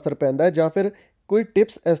ਤਰ੍ਹਾਂ ਦਾ ਅਸਰ ਪੈਂਦਾ ਹੈ, ਜਾਂ ਫਿਰ ਕੋਈ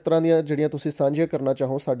ਟਿਪਸ ਇਸ ਤਰ੍ਹਾਂ ਦੀਆਂ ਜਿਹੜੀਆਂ ਤੁਸੀਂ ਸਾਂਝੀਆਂ ਕਰਨਾ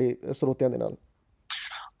ਚਾਹੋ ਸਾਡੇ ਸਰੋਤਿਆਂ ਦੇ ਨਾਲ?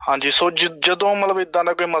 ਹਾਂਜੀ, ਸੋ ਜਦੋਂ ਮਤਲਬ ਇੱਦਾਂ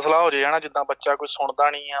ਦਾ ਕੋਈ ਮਸਲਾ ਹੋ ਜਾਏ ਨਾ, ਜਿੱਦਾਂ ਬੱਚਾ ਕੋਈ ਸੁਣਦਾ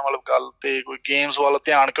ਨਹੀਂ ਹੈ ਮਤਲਬ ਗੱਲ, ਤੇ ਕੋਈ ਗੇਮਸ ਵੱਲ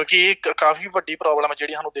ਧਿਆਨ, ਕਿਉਂਕਿ ਇਹ ਕਾਫੀ ਵੱਡੀ ਪ੍ਰੋਬਲਮ ਹੈ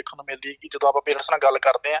ਜਿਹੜੀ ਸਾਨੂੰ ਦੇਖਣ ਨੂੰ ਮਿਲਦੀ ਹੈ ਕਿ ਜਦੋਂ ਆਪਾਂ ਪੇਰੈਂਟਸ ਨਾਲ ਗੱਲ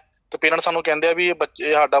ਕਰਦੇ ਹਾਂ ਤੇ ਪੇਰੈਂਟਸ ਸਾਨੂੰ ਕਹਿੰਦੇ ਆ ਵੀ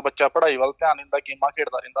ਸਾਡਾ ਬੱਚਾ ਪੜ੍ਹਾਈ ਵੱਲ ਧਿਆਨ ਦਿੰਦਾ, ਗੇਮਾਂ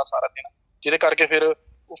ਖੇਡਦਾ ਰਹਿੰਦਾ ਸਾਰਾ ਦਿਨ, ਜਿਹਦੇ ਕਰਕੇ ਫਿਰ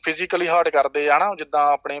ਉਹ ਫਿਜ਼ੀਕਲੀ ਹਾਰਟ ਕਰਦੇ ਆ ਨਾ।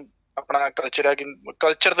 ਜਿੱਦਾਂ ਆਪਣਾ ਕਲਚਰ ਹੈ ਕਿ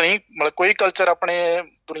ਕਲਚਰ ਤਾਂ ਨਹੀਂ, ਮਤਲਬ ਕੋਈ ਕਲਚਰ ਆਪਣੇ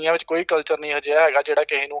ਦੁਨੀਆ ਵਿੱਚ ਕੋਈ ਕਲਚਰ ਨਹੀਂ ਅਜਿਹਾ ਹੈਗਾ ਜਿਹੜਾ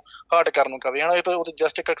ਕਿਸੇ ਨੂੰ ਹਰਟ ਕਰਨ ਨੂੰ ਕਵੇ, ਹੈ ਨਾ। ਇਹ ਤਾਂ ਉਹ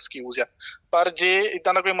ਜਸਟ ਇੱਕ ਐਕਸਕਿਊਜ਼ ਆ। ਪਰ ਜੇ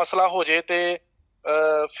ਇੱਦਾਂ ਦਾ ਕੋਈ ਮਸਲਾ ਹੋ ਜੇ ਤੇ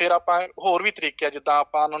ਫਿਰ ਆਪਾਂ ਹੋਰ ਵੀ ਤਰੀਕੇ ਆ, ਜਿੱਦਾਂ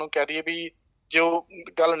ਆਪਾਂ ਉਹਨਾਂ ਨੂੰ ਕਹਿ ਦਈਏ ਵੀ ਜੇ ਉਹ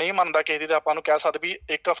ਗੱਲ ਨਹੀਂ ਮੰਨਦਾ ਕਿਸੇ ਦੀ, ਤਾਂ ਆਪਾਂ ਉਹਨੂੰ ਕਹਿ ਸਕਦੇ ਵੀ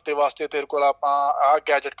ਇੱਕ ਹਫ਼ਤੇ ਵਾਸਤੇ ਤੇਰੇ ਕੋਲ ਆਪਾਂ ਆਹ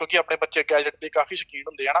ਗੈਜਟ, ਕਿਉਂਕਿ ਆਪਣੇ ਬੱਚੇ ਗੈਜਟ ਦੇ ਕਾਫੀ ਸ਼ੌਕੀਨ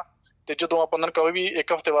ਹੁੰਦੇ ਆ ਨਾ, ਤੇ ਜਦੋਂ ਆਪਾਂ ਉਹਨਾਂ ਨੂੰ ਕਹੇ ਵੀ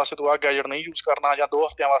ਇੱਕ ਹਫ਼ਤੇ ਵਾਸਤੇ ਤੂੰ ਆਹ ਗੈਜਟ ਨਹੀਂ ਯੂਜ਼ ਕਰਨਾ, ਜਾਂ 2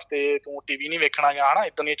 ਹਫ਼ਤਿਆਂ ਵਾਸਤੇ ਤੂੰ ਟੀਵੀ ਨਹੀਂ ਵੇਖਣਾ, ਜਾਂ ਹੈ ਨਾ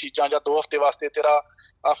ਇੱਦਾਂ ਦੀਆਂ ਚੀਜ਼ਾਂ, ਜਾਂ 2 ਹਫ਼ਤੇ ਵਾਸਤੇ ਤੇਰਾ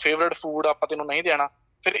ਫੇਵਰੇਟ ਫੂਡ ਆਪਾਂ ਤੈਨੂੰ ਨਹੀਂ ਦੇਣਾ,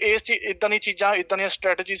 ਫਿਰ ਇਸ ਚੀਜ਼ ਇੱਦਾਂ ਦੀਆਂ ਚੀਜ਼ਾਂ, ਇੱਦਾਂ ਦੀਆਂ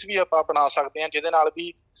ਸਟ੍ਰੈਟਜੀਜ਼ ਵੀ ਆਪਾਂ ਅਪਣਾ ਸਕਦੇ ਹਾਂ, ਜਿਹਦੇ ਨਾਲ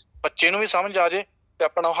ਵੀ ਬੱਚੇ ਨੂੰ ਵੀ ਸਮਝ ਆ ਜੇ ਤੇ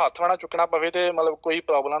ਆਪਣਾ ਹੱਥ ਨਾ ਚੁੱਕਣਾ ਪਵੇ, ਤੇ ਮਤਲਬ ਕੋਈ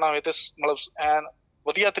ਪ੍ਰੋਬਲਮ ਨਾ ਹੋਵੇ, ਤੇ ਮਤਲਬ ਐਨ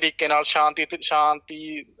ਵਧੀਆ ਤਰੀਕੇ ਨਾਲ ਸ਼ਾਂਤੀ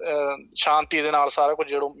ਦੇ ਨਾਲ ਸਾਰਾ ਕੁਝ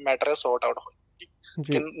ਜਿਹੜਾ ਮੈਟਰ ਹੈ ਸੌਰਟ ਆਊਟ ਹੋ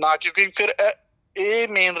ਜਾਵੇ ਨਾ। ਕਿਉਂਕਿ ਫਿਰ ਇਹ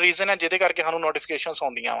ਮੇਨ ਰੀਜ਼ਨ ਹੈ ਜਿਹਦੇ ਕਰਕੇ ਸਾਨੂੰ ਨੋਟੀਫਿਕੇਸ਼ਨਸ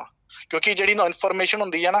ਆਉਂਦੀਆਂ ਵਾ, ਕਿਉਂਕਿ ਜਿਹੜੀ ਇਨਫੋਰਮੇਸ਼ਨ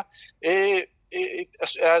ਹੁੰਦੀ ਹੈ ਨਾ, ਇਹ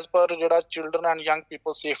ਐਜ਼ ਪਰ ਜਿਹੜਾ children and young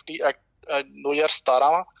people safety act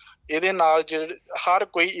 2017 ਵਾ, ਇਹਦੇ ਨਾਲ ਹਰ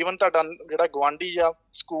ਕੋਈ, ਈਵਨ ਤੁਹਾਡਾ ਜਿਹੜਾ ਗੁਆਂਢੀ ਆ,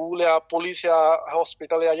 ਸਕੂਲ ਆ, ਪੁਲਿਸ ਆ,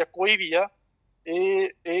 ਹੌਸਪੀਟਲ ਆ, ਜਾਂ ਕੋਈ ਵੀ ਆ,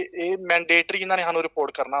 ਇਹ ਮੈਂਡੇਟਰੀ ਇਹਨਾਂ ਨੇ ਸਾਨੂੰ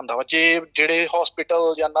ਰਿਪੋਰਟ ਕਰਨਾ ਹੁੰਦਾ ਵਾ। ਜੇ ਜਿਹੜੇ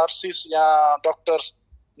ਹੌਸਪੀਟਲ ਜਾਂ ਨਰਸਿਸ ਜਾਂ ਡਾਕਟਰਸ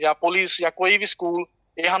ਜਾਂ ਪੁਲਿਸ ਜਾਂ ਕੋਈ ਵੀ ਸਕੂਲ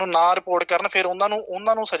ਇਹ ਸਾਨੂੰ ਨਾ ਰਿਪੋਰਟ ਕਰਨ, ਫਿਰ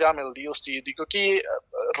ਉਹਨਾਂ ਨੂੰ ਸਜ਼ਾ ਮਿਲਦੀ ਉਸ ਚੀਜ਼ ਦੀ, ਕਿਉਂਕਿ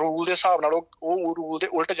ਰੂਲ ਦੇ ਹਿਸਾਬ ਨਾਲ ਉਹ ਰੂਲ ਦੇ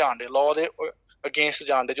ਉਲਟ ਜਾਣ ਡੇ, ਲਾਅ ਦੇ ਅਗੇਂਸਟ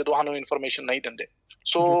ਜਾਣ ਡੇ, ਜਦੋਂ ਸਾਨੂੰ ਇਨਫੋਰਮੇਸ਼ਨ ਨਹੀਂ ਦਿੰਦੇ।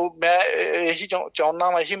 ਸੋ ਮੈਂ ਇਹੀ ਚਾਹੁੰਦਾ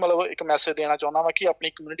ਵਾ, ਇਹੀ ਮਤਲਬ ਇੱਕ ਮੈਸੇਜ ਦੇਣਾ ਚਾਹੁੰਦਾ ਵਾ ਕਿ ਆਪਣੀ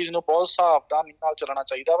ਕਮਿਊਨਿਟੀ ਨੂੰ ਬਹੁਤ ਸਾਵਧਾਨੀ ਨਾਲ ਚੱਲਣਾ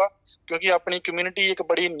ਚਾਹੀਦਾ ਵਾ, ਕਿਉਂਕਿ ਆਪਣੀ ਕਮਿਊਨਿਟੀ ਇੱਕ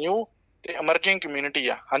ਬੜੀ ਨਿਊ ਤੇ ਐਮਰਜਿੰਗ ਕਮਿਊਨਿਟੀ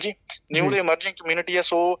ਆ। ਹਾਂਜੀ, ਨਿਊ ਤੇ ਐਮਰਜਿੰਗ ਕਮਿਊਨਿਟੀ ਆ।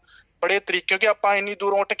 ਸੋ ਬੜੇ ਤਰੀਕੇ, ਕਿਉਂਕਿ ਆਪਾਂ ਇੰਨੀ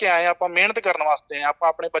ਦੂਰੋਂ ਉੱਠ ਕੇ ਆਏ, ਆਪਾਂ ਮਿਹਨਤ ਕਰਨ ਵਾਸਤੇ, ਆਪਾਂ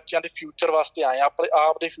ਆਪਣੇ ਬੱਚਿਆਂ ਦੇ ਫਿਊਚਰ ਵਾਸਤੇ ਆਏ, ਆਪਣੇ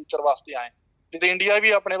ਆਪ ਦੇ ਫਿਊਚਰ ਵਾਸਤੇ ਆਏ। ਜਿੱਦਾਂ ਇੰਡੀਆ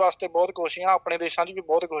ਵੀ ਆਪਣੇ ਵਾਸਤੇ ਬਹੁਤ ਕੁਛ ਆ, ਆਪਣੇ ਦੇਸ਼ਾਂ 'ਚ ਵੀ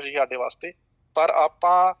ਬਹੁਤ ਕੁਛ ਸੀ ਸਾਡੇ ਵਾਸਤੇ, ਪਰ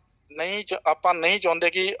ਆਪਾਂ ਨਹੀਂ ਚਾਹੁੰਦੇ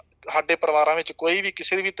ਕਿ ਸਾਡੇ ਪਰਿਵਾਰਾਂ ਵਿੱਚ ਕੋਈ ਵੀ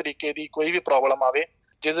ਕਿਸੇ ਵੀ ਤਰੀਕੇ ਦੀ ਕੋਈ ਵੀ ਪ੍ਰੋਬਲਮ ਆਵੇ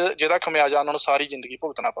ਜਿਹਦਾ ਖਮਿਆਜਾ ਉਹਨਾਂ ਨੂੰ ਸਾਰੀ ਜ਼ਿੰਦਗੀ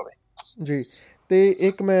ਭੁਗਤਣਾ ਪਵੇ। ਜੀ, ਅਤੇ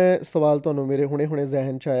ਇੱਕ ਮੈਂ ਸਵਾਲ ਤੁਹਾਨੂੰ ਮੇਰੇ ਹੁਣੇ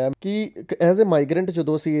ਜ਼ਿਹਨ 'ਚ ਆਇਆ ਕਿ ਐਜ਼ ਏ ਮਾਈਗਰੈਂਟ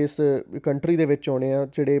ਜਦੋਂ ਅਸੀਂ ਇਸ ਕੰਟਰੀ ਦੇ ਵਿੱਚ ਆਉਂਦੇ ਹਾਂ,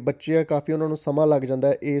 ਜਿਹੜੇ ਬੱਚੇ ਆ ਕਾਫੀ ਉਹਨਾਂ ਨੂੰ ਸਮਾਂ ਲੱਗ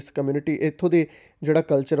ਜਾਂਦਾ ਇਸ ਕਮਿਊਨਿਟੀ, ਇੱਥੋਂ ਦੇ ਜਿਹੜਾ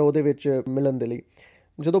ਕਲਚਰ ਆ ਉਹਦੇ ਵਿੱਚ ਮਿਲਣ ਦੇ ਲਈ।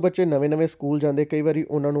 ਜਦੋਂ ਬੱਚੇ ਨਵੇਂ ਸਕੂਲ ਜਾਂਦੇ, ਕਈ ਵਾਰੀ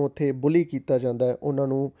ਉਹਨਾਂ ਨੂੰ ਉੱਥੇ ਬੁਲੀ ਕੀਤਾ ਜਾਂਦਾ, ਉਹਨਾਂ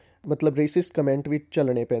ਨੂੰ ਮਤਲਬ ਰੇਸਿਸਟ ਕਮੈਂਟ ਵੀ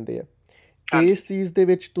ਝੱਲਣੇ ਪੈਂਦੇ ਆ। ਇਸ ਚੀਜ਼ ਦੇ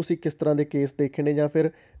ਵਿੱਚ ਤੁਸੀਂ ਕਿਸ ਤਰ੍ਹਾਂ ਦੇ ਕੇਸ ਦੇਖੇ ਨੇ, ਜਾਂ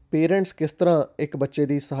ਫਿਰ ਪੇਰੈਂਟਸ ਕਿਸ ਤਰ੍ਹਾਂ ਇੱਕ ਬੱਚੇ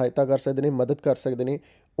ਦੀ ਸਹਾਇਤਾ ਕਰ ਸਕਦੇ ਨੇ, ਮਦਦ ਕਰ ਸਕਦੇ ਨੇ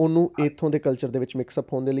ਉਹਨੂੰ ਇੱਥੋਂ ਦੇ ਕਲਚਰ ਦੇ ਵਿੱਚ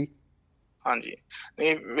ਮਿਕਸਅਪ ਹੋਣ ਦੇ ਲਈ? ਹਾਂਜੀ,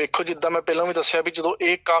 ਨਹੀਂ ਵੇਖੋ, ਜਿੱਦਾਂ ਮੈਂ ਪਹਿਲਾਂ ਵੀ ਦੱਸਿਆ ਵੀ ਜਦੋਂ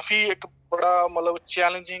ਇਹ ਕਾਫੀ ਇੱਕ ਬੜਾ ਮਤਲਬ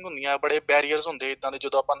ਚੈਲੰਜਿੰਗ ਹੁੰਦੀਆਂ, ਬੜੇ ਬੈਰੀਅਰਸ ਹੁੰਦੇ ਇੱਦਾਂ ਦੇ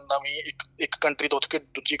ਜਦੋਂ ਆਪਾਂ ਨਵੀਂ ਇੱਕ ਕੰਟਰੀ ਤੋਂ ਉੱਠ ਕੇ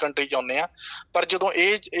ਦੂਜੀ ਕੰਟਰੀ ਜਾਂਦੇ ਹਾਂ। ਪਰ ਜਦੋਂ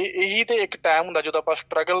ਇਹੀ ਤੇ ਇੱਕ ਟਾਈਮ ਹੁੰਦਾ ਜਦੋਂ ਆਪਾਂ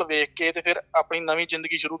ਸਟਰਗਲ ਵੇਖ ਕੇ ਤੇ ਫਿਰ ਆਪਣੀ ਨਵੀਂ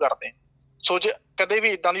ਜ਼ਿੰਦਗੀ ਸ਼ੁਰੂ ਕਰਦੇ ਹਾਂ। ਸੋ ਜੇ ਕਦੇ ਵੀ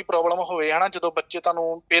ਇੱਦਾਂ ਦੀ ਪ੍ਰੋਬਲਮ ਹੋਵੇ ਹਨਾ, ਜਦੋਂ ਬੱਚੇ,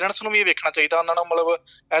 ਤੁਹਾਨੂੰ ਪੇਰੈਂਟਸ ਨੂੰ ਵੀ ਵੇਖਣਾ ਚਾਹੀਦਾ, ਉਹਨਾਂ ਨੂੰ ਮਤਲਬ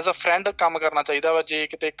ਐਜ਼ ਅ ਫਰੈਂਡ ਕੰਮ ਕਰਨਾ ਚਾਹੀਦਾ ਵਾ। ਜੇ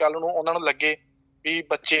ਕਿਤੇ ਕੱਲ ਨੂੰ ਉਹਨਾਂ ਨੂੰ ਲੱਗੇ ਵੀ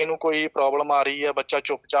ਬੱਚੇ ਨੂੰ ਕੋਈ ਪ੍ਰੋਬਲਮ ਆ ਰਹੀ ਹੈ, ਬੱਚਾ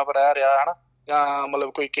ਚੁੱਪ-ਚਾਪ ਰਹਿ ਰਿਹਾ ਹਨਾ, ਜਾਂ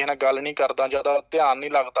ਮਤਲਬ ਕੋਈ ਕਿਸੇ ਨਾਲ ਗੱਲ ਨਹੀਂ ਕਰਦਾ, ਜ਼ਿਆਦਾ ਧਿਆਨ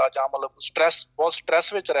ਨਹੀਂ ਲੱਗਦਾ, ਜਾਂ ਮਤਲਬ ਬਹੁਤ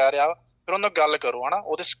ਸਟਰੈਸ ਵਿੱਚ ਰਹਿ ਰਿਹਾ, ਫਿਰ ਉਹਨਾਂ ਨਾਲ ਗੱਲ ਕਰੋ ਹਨਾ,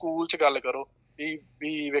 ਉਹਦੇ ਸਕੂਲ 'ਚ ਗੱਲ ਕਰੋ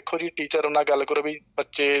ਵੀ ਵੇਖੋ ਜੀ, ਟੀਚਰ ਨਾਲ ਗੱਲ ਕਰੋ ਵੀ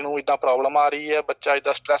ਬੱਚੇ ਨੂੰ ਇੱਦਾਂ ਪ੍ਰੋਬਲਮ ਆ ਰਹੀ ਹੈ, ਬੱਚਾ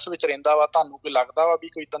ਇੱਦਾਂ ਸਟਰੈਸ ਵਿੱਚ ਰਹਿੰਦਾ ਵਾ, ਤੁਹਾਨੂੰ ਕੋਈ ਲੱਗਦਾ ਵਾ ਵੀ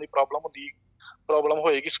ਕੋਈ ਇੱਦਾਂ ਦੀ ਪ੍ਰੋਬਲਮ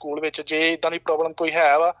ਹੋਏਗੀ ਸਕੂਲ ਵਿੱਚ? ਜੇ ਇੱਦਾਂ ਦੀ ਪ੍ਰੋਬਲਮ ਕੋਈ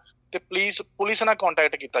ਹੈ ਵਾ ਤੇ ਪਲੀਜ਼ ਪੁਲਿਸ ਨਾਲ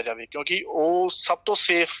ਕੰਟੈਕਟ ਕੀਤਾ ਜਾਵੇ, ਕਿਉਂਕਿ ਉਹ ਸਭ ਤੋਂ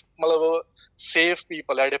ਸੇਫ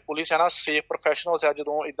ਪੀਪਲ ਹੈ ਜਿਹੜੇ ਪੁਲਿਸ ਹੈ ਨਾ, ਸੇਫ ਪ੍ਰੋਫੈਸ਼ਨਲਸ ਹੈ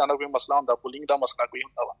ਜਦੋਂ ਇੱਦਾਂ ਦਾ ਕੋਈ ਮਸਲਾ ਹੁੰਦਾ, ਬੁਲਿੰਗ ਦਾ ਮਸਲਾ ਕੋਈ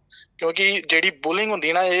ਹੁੰਦਾ ਵਾ। ਕਿਉਂਕਿ ਜਿਹੜੀ ਬੁਲਿੰਗ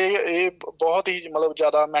ਹੁੰਦੀ ਨਾ, ਇਹ ਬਹੁਤ ਹੀ ਮਤਲਬ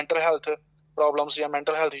ਜ਼ਿਆਦਾ ਮੈਂਟਲ ਹੈਲਥ ਪ੍ਰੋਬਲਮਸ ਜਾਂ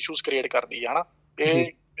ਮੈਂਟਲ ਹੈਲਥ ਇਸ਼ੂਜ਼ ਕ੍ਰੀਏਟ ਕਰਦੀ ਹੈ ਹਨਾ।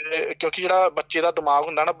 ਕਿਉਂਕਿ ਜਿਹੜਾ ਬੱਚੇ ਦਾ ਦਿਮਾਗ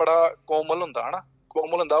ਹੁੰਦਾ ਨਾ, ਬੜਾ ਕੋਮਲ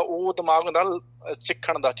ਹੁੰਦਾ, ਉਹ ਦਿਮਾਗ ਹੁੰਦਾ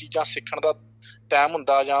ਸਿੱਖਣ ਦਾ, ਚੀਜ਼ਾਂ ਸਿੱਖਣ ਦਾ ਟਾਈਮ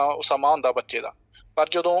ਹੁੰਦਾ ਜਾਂ ਸਮਾਂ ਹੁੰਦਾ ਬੱਚੇ ਦਾ। ਪਰ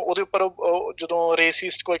ਜਦੋਂ ਉਹਦੇ ਉੱਪਰ ਜਦੋਂ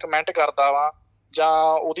ਰੇਸਿਸਟ ਕੋਈ ਕਮੈਂਟ ਕਰਦਾ ਵਾ ਜਾਂ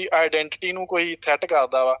ਉਹਦੀ ਆਈਡੈਂਟਿਟੀ ਨੂੰ ਕੋਈ ਥ੍ਰੈਟ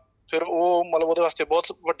ਕਰਦਾ ਵਾ, ਫਿਰ ਉਹ ਮਤਲਬ ਉਹਦੇ ਵਾਸਤੇ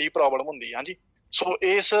ਬਹੁਤ ਵੱਡੀ ਪ੍ਰੋਬਲਮ ਹੁੰਦੀ ਹੈ। ਹਾਂਜੀ, ਸੋ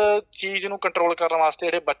ਇਸ ਚੀਜ਼ ਨੂੰ ਕੰਟਰੋਲ ਕਰਨ ਵਾਸਤੇ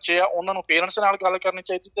ਜਿਹੜੇ ਬੱਚੇ ਆ, ਉਹਨਾਂ ਨੂੰ ਪੇਰੈਂਟਸ ਨਾਲ ਗੱਲ ਕਰਨੀ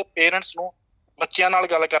ਚਾਹੀਦੀ, ਤੇ ਪੇਰੈਂਟਸ ਨੂੰ ਬੱਚਿਆਂ ਨਾਲ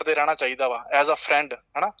ਗੱਲ ਕਰਦੇ ਰਹਿਣਾ ਚਾਹੀਦਾ ਵਾ ਐਜ਼ ਅ ਫਰੈਂਡ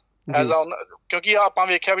ਹਨਾ, ਕਿਉਂਕਿ ਆਪਾਂ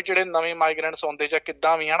ਵੇਖਿਆ ਵੀ ਜਿਹੜੇ ਨਵੇਂ ਮਾਈਗ੍ਰੈਂਟਸ ਆਉਂਦੇ ਜਾਂ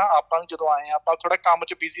ਕਿੱਦਾਂ ਵੀ ਹਨਾ, ਆਪਾਂ ਵੀ ਜਦੋਂ ਆਏ ਆ, ਆਪਾਂ ਥੋੜਾ ਕੰਮ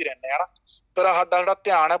 'ਚ ਬਿਜ਼ੀ ਰਹਿੰਦੇ ਹਨਾ, ਪਰ ਸਾਡਾ ਜਿਹੜਾ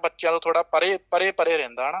ਧਿਆਨ ਹੈ ਬੱਚਿਆਂ ਤੋਂ ਥੋੜਾ ਪਰੇ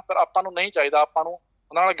ਰਹਿੰਦਾ ਹਨਾ। ਪਰ ਆਪਾਂ ਨੂੰ ਨਹੀਂ ਚਾਹੀਦਾ, ਆਪਾਂ ਨੂੰ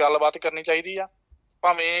ਉਹਨਾਂ ਨਾਲ ਗੱਲਬਾਤ ਕਰਨੀ ਚਾਹੀਦੀ ਆ।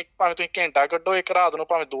 ਭਾਵੇਂ ਤੁਸੀਂ ਘੰਟਾ ਕੱਢੋ ਇੱਕ ਰਾਤ ਨੂੰ,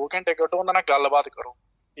 ਭਾਵੇਂ 2 ਘੰਟੇ ਕੱਢੋ, ਉਹਨਾਂ ਨਾਲ ਗੱਲਬਾਤ ਕਰੋ,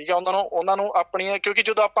 ਠੀਕ ਹੈ। ਉਹਨਾਂ ਨੂੰ ਆਪਣੀਆਂ, ਕਿਉਂਕਿ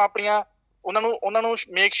ਜਦੋਂ ਆਪਾਂ ਆਪਣੀਆਂ ਉਹਨਾਂ ਨੂੰ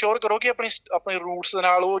ਮੇਕ ਸ਼ੋਰ ਕਰੋ ਕਿ ਆਪਣੇ ਰੂਟਸ ਦੇ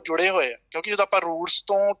ਨਾਲ ਉਹ ਜੁੜੇ ਹੋਏ ਆ, ਕਿਉਂਕਿ ਜਦੋਂ ਆਪਾਂ ਰੂਟਸ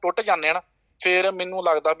ਤੋਂ ਟੁੱਟ ਜਾਂਦੇ ਹਾਂ ਨਾ, ਫਿਰ ਮੈਨੂੰ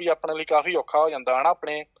ਲੱਗਦਾ ਵੀ ਆਪਣੇ ਲਈ ਕਾਫੀ ਔਖਾ ਹੋ ਜਾਂਦਾ ਹਨਾ।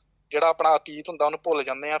 ਜਿਹੜਾ ਆਪਣਾ ਅਤੀਤ ਹੁੰਦਾ ਉਹਨੂੰ ਭੁੱਲ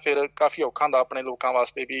ਜਾਂਦੇ ਆ, ਫਿਰ ਕਾਫੀ ਔਖਾ ਹੁੰਦਾ ਆਪਣੇ ਲੋਕਾਂ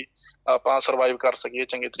ਵਾਸਤੇ ਵੀ ਆਪਾਂ ਸਰਵਾਈਵ ਕਰ ਸਕੀਏ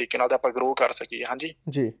ਚੰਗੇ ਤਰੀਕੇ ਨਾਲ, ਤੇ ਆਪਾਂ ਗਰੋ ਕਰ ਸਕੀਏ। ਹਾਂਜੀ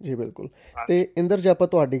ਜੀ ਬਿਲਕੁਲ। ਤੇ ਇੰਦਰ, ਜੇ ਆਪਾਂ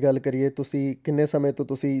ਤੁਹਾਡੀ ਗੱਲ ਕਰੀਏ, ਤੁਸੀਂ ਕਿੰਨੇ ਸਮੇਂ ਤੋਂ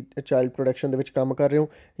ਤੁਸੀਂ ਚਾਈਲਡ ਪ੍ਰੋਟੈਕਸ਼ਨ ਦੇ ਵਿੱਚ ਕੰਮ ਕਰ ਰਹੇ ਹੋ,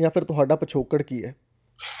 ਜਾਂ ਫਿਰ ਤੁਹਾਡਾ ਪਿਛੋਕੜ ਕੀ ਹੈ?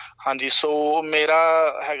 ਹਾਂਜੀ, ਸੋ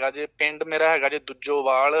ਮੇਰਾ ਹੈਗਾ ਜੇ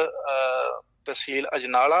ਦੁੱਜੋਵਾਲ, ਤਹਿਸੀਲ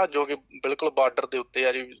ਅਜਨਾਲਾ, ਜੋ ਕਿ ਬਿਲਕੁਲ ਬਾਰਡਰ ਦੇ ਉੱਤੇ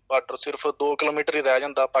ਆ ਜੀ। ਬਾਰਡਰ ਸਿਰਫ 2 ਕਿਲੋਮੀਟਰ ਹੀ ਰਹਿ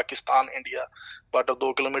ਜਾਂਦਾ, ਪਾਕਿਸਤਾਨ ਇੰਡੀਆ ਬਾਰਡਰ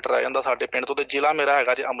 2 ਕਿਲੋਮੀਟਰ ਰਹਿ ਜਾਂਦਾ ਸਾਡੇ ਪਿੰਡ ਤੋਂ। ਤੇ ਜ਼ਿਲ੍ਹਾ ਮੇਰਾ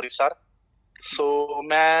ਹੈਗਾ ਜੀ ਅੰਮ੍ਰਿਤਸਰ। ਸੋ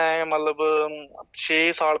ਮੈਂ ਮਤਲਬ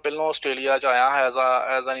 6 ਸਾਲ ਪਹਿਲਾਂ ਆਸਟ੍ਰੇਲੀਆ 'ਚ ਆਇਆ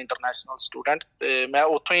ਐਜ਼ ਐਨ ਇੰਟਰਨੈਸ਼ਨਲ ਸਟੂਡੈਂਟ, ਤੇ ਮੈਂ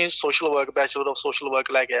ਉੱਥੋਂ ਹੀ ਬੈਚਲਰ ਆਫ ਸੋਸ਼ਲ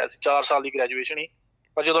ਵਰਕ ਲੈ ਕੇ ਆਇਆ ਸੀ। 4 ਸਾਲ ਦੀ ਗ੍ਰੈਜੂਏਸ਼ਨ ਹੀ।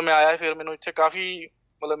 ਪਰ ਜਦੋਂ ਮੈਂ ਆਇਆ, ਫਿਰ ਮੈਨੂੰ ਇੱਥੇ ਕਾਫੀ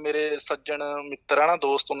ਮਤਲਬ ਮੇਰੇ ਸੱਜਣ ਮਿੱਤਰ ਆ ਨਾ,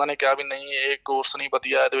 ਦੋਸਤ, ਉਹਨਾਂ ਨੇ ਕਿਹਾ ਵੀ ਨਹੀਂ, ਇਹ ਕੋਰਸ ਨਹੀਂ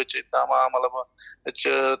ਵਧੀਆ, ਇਹਦੇ ਵਿੱਚ ਇੱਦਾਂ ਵਾ, ਮਤਲਬ ਇਹ 'ਚ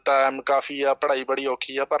ਟਾਈਮ ਕਾਫੀ ਆ, ਪੜ੍ਹਾਈ ਬੜੀ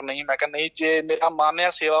ਔਖੀ ਆ। ਪਰ ਨਹੀਂ, ਮੈਂ ਕਿਹਾ ਨਹੀਂ, ਜੇ ਮੇਰਾ ਮਨ ਆ,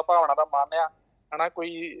 ਸੇਵਾ ਭਾਵਨਾ ਦਾ ਮਨ ਆ ਹਨਾ,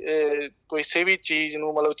 ਕਿਸੇ ਵੀ ਚੀਜ਼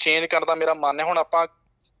ਨੂੰ ਮਤਲਬ ਚੇਂਜ ਕਰਨ ਦਾ ਮੇਰਾ ਮਨ ਹੈ। ਹੁਣ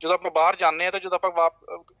ਜਦੋਂ ਆਪਾਂ ਬਾਹਰ ਜਾਂਦੇ ਹਾਂ, ਤਾਂ ਜਦੋਂ ਆਪਾਂ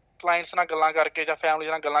ਕਲਾਇੰਟਸ ਨਾਲ ਗੱਲਾਂ ਕਰਕੇ ਜਾਂ ਫੈਮਲੀ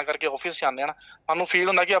ਨਾਲ ਗੱਲਾਂ ਕਰਕੇ ਆਫਿਸ ਜਾਂਦੇ ਹਾਂ ਨਾ, ਸਾਨੂੰ ਫੀਲ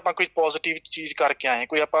ਹੁੰਦਾ ਕਿ ਆਪਾਂ ਕੋਈ ਪੋਜ਼ੀਟਿਵ ਚੀਜ਼ ਕਰਕੇ ਆਏ,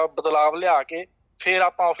 ਕੋਈ ਆਪਾਂ ਬਦਲਾਵ ਲਿਆ ਕੇ ਫਿਰ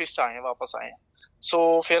ਆਪਾਂ ਆਫਿਸ 'ਚ ਵਾਪਸ ਆਏ। ਸੋ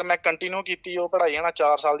ਫਿਰ ਮੈਂ ਕੰਟੀਨਿਊ ਕੀਤੀ ਉਹ ਪੜ੍ਹਾਈ ਹੈ ਨਾ,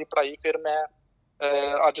 4 ਸਾਲ ਦੀ ਪੜ੍ਹਾਈ। ਫਿਰ ਮੈਂ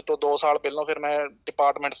ਅੱਜ ਤੋਂ 2 ਸਾਲ ਪਹਿਲਾਂ ਫਿਰ ਮੈਂ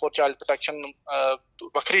ਡਿਪਾਰਟਮੈਂਟ ਫੋਰ ਚਾਈਲਡ ਪ੍ਰੋਟੈਕਸ਼ਨ,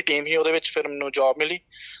 ਵੱਖਰੀ ਟੀਮ ਸੀ ਉਹਦੇ ਵਿੱਚ, ਫਿਰ ਮੈਨੂੰ ਜੋਬ ਮਿਲੀ।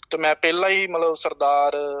 ਤੇ ਮੈਂ ਪਹਿਲਾਂ ਹੀ ਮਤਲਬ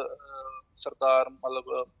ਸਰਦਾਰ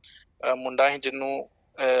ਮਤਲਬ ਮੁੰਡਾ ਸੀ ਜਿਹਨੂੰ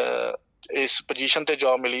ਇਸ ਪੋਜੀਸ਼ਨ ਤੇ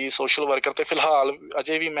ਜੋਬ ਮਿਲੀ, ਸੋਸ਼ਲ ਵਰਕਰ। ਤੇ ਫਿਲਹਾਲ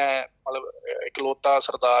ਅਜੇ ਵੀ ਮੈਂ ਮਤਲਬ ਇਕਲੌਤਾ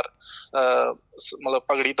ਸਰਦਾਰ, ਮਤਲਬ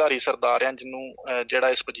ਪਗੜੀਧਾਰੀ ਸਰਦਾਰ ਆ ਜਿਹਨੂੰ ਜਿਹੜਾ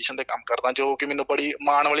ਇਸ ਪੋਜੀਸ਼ਨ ਤੇ ਕੰਮ ਕਰਦਾ, ਜੋ ਕਿ ਮੈਨੂੰ ਬੜੀ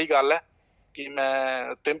ਮਾਣ ਵਾਲੀ ਗੱਲ ਹੈ ਕਿ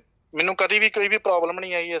ਤੇ ਮੈਨੂੰ ਕਦੀ ਵੀ ਕੋਈ ਵੀ ਪ੍ਰੋਬਲਮ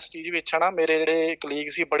ਨਹੀਂ ਆਈ ਇਸ ਚੀਜ਼ ਵਿੱਚ ਹਨਾ। ਮੇਰੇ ਜਿਹੜੇ ਕਲੀਗ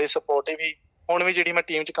ਸੀ ਬੜੇ ਸਪੋਰਟਿਵ ਸੀ। ਹੁਣ ਵੀ ਜਿਹੜੀ ਮੈਂ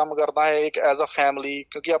ਟੀਮ 'ਚ ਕੰਮ ਕਰਦਾ ਹੈ ਇੱਕ ਐਜ਼ ਅ ਫੈਮਿਲੀ,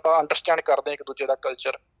 ਕਿਉਂਕਿ ਆਪਾਂ ਅੰਡਰਸਟੈਂਡ ਕਰਦੇ ਹਾਂ ਇੱਕ ਦੂਜੇ ਦਾ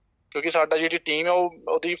ਕਲਚਰ, ਕਿਉਂਕਿ ਸਾਡਾ ਜਿਹੜੀ ਟੀਮ ਹੈ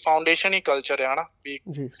ਉਹਦੀ ਫਾਊਂਡੇਸ਼ਨ ਹੀ ਕਲਚਰ ਹੈ ਹਨਾ, ਵੀ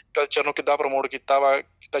ਕਲਚਰ ਨੂੰ ਕਿੱਦਾਂ ਪ੍ਰਮੋਟ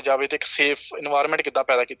ਕੀਤਾ ਜਾਵੇ ਤੇ ਇੱਕ ਸੇਫ ਇਨਵਾਇਰਨਮੈਂਟ ਕਿੱਦਾਂ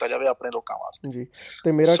ਪੈਦਾ ਕੀਤਾ ਜਾਵੇ ਆਪਣੇ ਲੋਕਾਂ ਵਾਸਤੇ ਜੀ।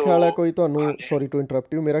 ਤੇ ਮੇਰਾ ਖਿਆਲ ਹੈ ਕੋਈ ਤੁਹਾਨੂੰ, ਸੌਰੀ ਟੂ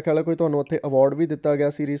ਇੰਟਰਪਟ ਯੂ, ਮੇਰਾ ਖਿਆਲ ਹੈ ਕੋਈ ਤੁਹਾਨੂੰ ਉੱਥੇ ਅਵਾਰਡ ਵੀ ਦਿੱਤਾ ਗਿਆ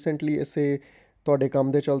ਸੀ ਰੀਸੈਂਟਲੀ ਇਸੇ ਤੁਹਾਡੇ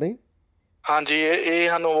ਕੰਮ ਦੇ ਚੱਲਦੇ ਹੀ? ਹਾਂਜੀ, ਇਹ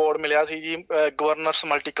ਸਾਨੂੰ ਅਵਾਰਡ ਮਿਲਿਆ ਸੀ ਜੀ, governors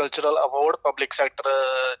multicultural award, public sector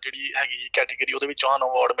ਜਿਹੜੀ ਹੈਗੀ ਕੈਟੇਗਰੀ, ਉਹਦੇ ਵਿੱਚੋਂ ਸਾਨੂੰ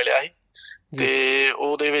ਅਵਾਰਡ ਮਿਲਿਆ ਸੀ। ਤੇ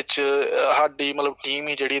ਉਹਦੇ ਵਿੱਚ ਸਾਡੀ ਮਤਲਬ ਟੀਮ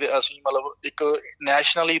ਹੀ ਜਿਹੜੀ, ਅਸੀਂ ਮਤਲਬ ਇੱਕ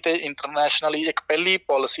ਨੈਸ਼ਨਲੀ ਤੇ ਇੰਟਰਨੈਸ਼ਨਲੀ ਇੱਕ ਪਹਿਲੀ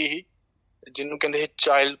ਪੋਲਿਸੀ ਸੀ ਜਿਹਨੂੰ ਕਹਿੰਦੇ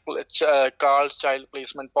ਚਾਈਲਡ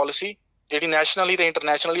ਪਲੇਸਮੈਂਟ ਪੋਲਿਸੀ, ਜਿਹੜੀ ਨੈਸ਼ਨਲੀ ਤੇ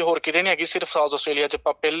ਇੰਟਰਨੈਸ਼ਨਲੀ ਹੋਰ ਕਿਤੇ ਨਹੀਂ ਹੈਗੀ, ਸਿਰਫ ਸਾਊਥ ਆਸਟ੍ਰੇਲੀਆ 'ਚ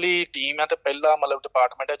ਆਪਾਂ ਪਹਿਲੀ ਟੀਮ ਹੈ ਤੇ ਪਹਿਲਾ ਮਤਲਬ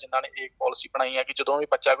ਡਿਪਾਰਟਮੈਂਟ ਹੈ ਜਿਨ੍ਹਾਂ ਨੇ ਇਹ ਪੋਲਿਸੀ ਬਣਾਈ ਹੈ ਕਿ ਜਦੋਂ ਵੀ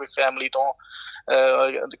ਬੱਚਾ ਕੋਈ ਫੈਮਿਲੀ ਤੋਂ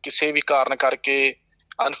ਕਿਸੇ ਵੀ ਕਾਰਨ ਕਰਕੇ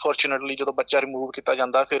ਅਨਫੋਰਚੂਨੇਟਲੀ ਜਦੋਂ ਬੱਚਾ ਰਿਮੂਵ ਕੀਤਾ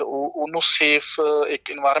ਜਾਂਦਾ ਫਿਰ ਉਹਨੂੰ ਸੇਫ ਇੱਕ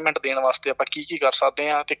ਇਨਵਾਇਰਨਮੈਂਟ ਦੇਣ ਵਾਸਤੇ ਆਪਾਂ ਕੀ ਕਰ ਸਕਦੇ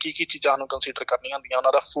ਹਾਂ ਤੇ ਕੀ ਚੀਜ਼ਾਂ ਨੂੰ ਕੰਸੀਡਰ ਕਰਨੀਆਂ ਹੁੰਦੀਆਂ।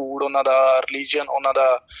 ਉਹਨਾਂ ਦਾ ਫੂਡ, ਉਹਨਾਂ ਦਾ ਰਿਲੀਜਨ, ਉਹਨਾਂ ਦਾ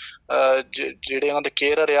ਜਿਹੜੇ ਉਹਨਾਂ ਦੇ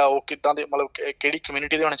ਕੇਅਰਰ ਆ ਉਹ ਕਿੱਦਾਂ ਦੇ, ਮਤਲਬ ਕਿਹੜੀ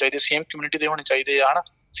ਕਮਿਊਨਿਟੀ ਦੇ ਹੋਣੇ ਚਾਹੀਦੇ, ਸੇਮ ਕਮਿਊਨਿਟੀ ਦੇ ਹੋਣੇ ਚਾਹੀਦੇ ਆ, ਹੈ ਨਾ,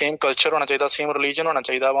 ਸੇਮ ਕਲਚਰ ਹੋਣਾ ਚਾਹੀਦਾ, ਸੇਮ ਰਿਲੀਜਨ ਹੋਣਾ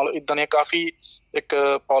ਚਾਹੀਦਾ। ਮਤਲਬ ਇੱਦਾਂ ਦੀਆਂ ਕਾਫੀ ਇੱਕ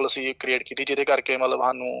ਪਾਲਿਸੀ ਕ੍ਰੀਏਟ ਕੀਤੀ ਜਿਹਦੇ ਕਰਕੇ ਮਤਲਬ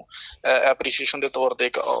ਸਾਨੂੰ ਐਪਰੀਸ਼ੀਏਸ਼ਨ ਦੇ ਤੌਰ 'ਤੇ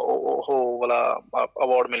ਇੱਕ ਉਹ ਵਾਲਾ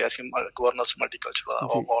ਅਵਾਰਡ ਮਿਲਿਆ ਸੀ, ਗਵਰਨੈਂਸ ਮਲਟੀਕਲਚਰਲ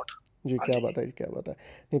ਅਵਾਰਡ। ਜੀ ਕਿਆ ਬਾਤ ਹੈ ਜੀ, ਕਿਆ ਬਾਤ ਹੈ।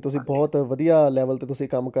 ਨਹੀਂ, ਤੁਸੀਂ ਬਹੁਤ ਵਧੀਆ ਲੈਵਲ 'ਤੇ ਤੁਸੀਂ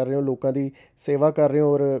ਕੰਮ ਕਰ ਰਹੇ ਹੋ, ਲੋਕਾਂ ਦੀ ਸੇਵਾ ਕਰ ਰਹੇ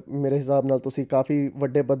ਹੋ, ਔਰ ਮੇਰੇ ਹਿਸਾਬ ਨਾਲ ਤੁਸੀਂ ਕਾਫੀ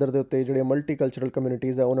ਵੱਡੇ ਪੱਧਰ ਦੇ ਉੱਤੇ ਜਿਹੜੇ ਮਲਟੀਕਲਚਰਲ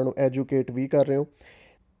ਕਮਿਊਨਿਟੀਜ਼ ਹੈ ਉਹਨਾਂ ਨੂੰ ਐਜੂਕੇਟ ਵੀ ਕਰ ਰਹੇ ਹੋ।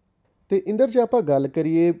 ਅਤੇ ਇੰਦਰ, ਜੇ ਆਪਾਂ ਗੱਲ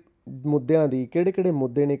ਕਰੀਏ ਮੁੱਦਿਆਂ ਦੀ, ਕਿਹੜੇ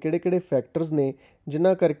ਮੁੱਦੇ ਨੇ, ਕਿਹੜੇ ਫੈਕਟਰਸ ਨੇ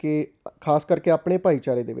ਜਿਨ੍ਹਾਂ ਕਰਕੇ, ਖਾਸ ਕਰਕੇ ਆਪਣੇ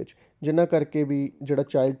ਭਾਈਚਾਰੇ ਦੇ ਵਿੱਚ, ਜਿਨ੍ਹਾਂ ਕਰਕੇ ਵੀ ਜਿਹੜਾ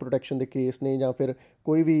ਚਾਈਲਡ ਪ੍ਰੋਟੈਕਸ਼ਨ ਦੇ ਕੇਸ ਨੇ ਜਾਂ ਫਿਰ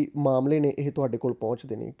ਕੋਈ ਵੀ ਮਾਮਲੇ ਨੇ ਇਹ ਤੁਹਾਡੇ ਕੋਲ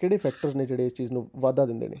ਪਹੁੰਚਦੇ ਨੇ, ਕਿਹੜੇ ਫੈਕਟਰਸ ਨੇ ਜਿਹੜੇ ਇਸ ਚੀਜ਼ ਨੂੰ ਵਾਧਾ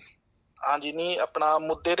ਦਿੰਦੇ ਨੇ? ਹਾਂਜੀ, ਨਹੀਂ ਆਪਣਾ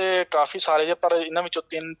ਮੁੱਦੇ ਤੇ ਕਾਫੀ ਸਾਰੇ ਜੇ, ਪਰ ਇਹਨਾਂ ਵਿੱਚੋਂ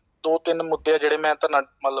ਦੋ ਤਿੰਨ ਮੁੱਦੇ ਆ ਜਿਹੜੇ ਮੈਂ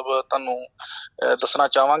ਤੁਹਾਨੂੰ ਦੱਸਣਾ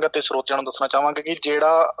ਚਾਹਾਂਗਾ ਤੇ ਸਰੋਤਿਆਂ ਨੂੰ ਦੱਸਣਾ ਚਾਹਾਂਗਾ ਕਿ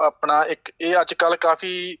ਜਿਹੜਾ ਆਪਣਾ ਇੱਕ ਇਹ ਅੱਜ ਕੱਲ੍ਹ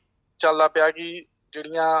ਕਾਫੀ ਚੱਲਦਾ ਪਿਆ ਕਿ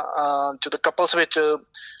ਜਿਹੜੀਆਂ ਜਦੋਂ ਕਪਲਸ ਵਿੱਚ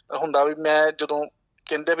ਹੁੰਦਾ ਵੀ ਮੈਂ ਜਦੋਂ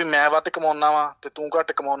ਕਹਿੰਦੇ ਵੀ ਮੈਂ ਵੱਧ ਕਮਾਉਣਾ ਵਾ ਤੇ ਤੂੰ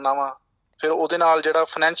ਘੱਟ ਕਮਾਉਣਾ ਵਾ, ਫਿਰ ਉਹਦੇ ਨਾਲ ਜਿਹੜਾ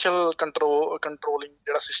ਫਾਈਨੈਂਸ਼ੀਅਲ ਕੰਟਰੋਲਿੰਗ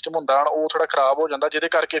ਜਿਹੜਾ ਸਿਸਟਮ ਹੁੰਦਾ ਉਹ ਥੋੜ੍ਹਾ ਖਰਾਬ ਹੋ ਜਾਂਦਾ, ਜਿਹਦੇ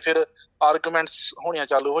ਕਰਕੇ ਫਿਰ ਆਰਗੂਮੈਂਟਸ ਹੋਣੀਆਂ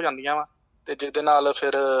ਚਾਲੂ ਹੋ ਜਾਂਦੀਆਂ ਵਾ ਤੇ ਜਿਹਦੇ ਨਾਲ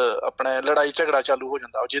ਫਿਰ ਆਪਣੇ ਲੜਾਈ ਝਗੜਾ ਚਾਲੂ ਹੋ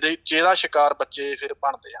ਜਾਂਦਾ, ਜਿਹਦਾ ਸ਼ਿਕਾਰ ਬੱਚੇ ਫਿਰ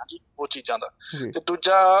ਬਣਦੇ ਆ ਜੀ ਉਹ ਚੀਜ਼ਾਂ ਦਾ। ਤੇ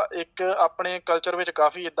ਦੂਜਾ ਇੱਕ ਆਪਣੇ ਕਲਚਰ ਵਿੱਚ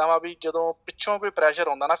ਕਾਫੀ ਏਦਾਂ ਵਾ ਵੀ ਜਦੋਂ ਪਿੱਛੋਂ ਕੋਈ ਪ੍ਰੈਸ਼ਰ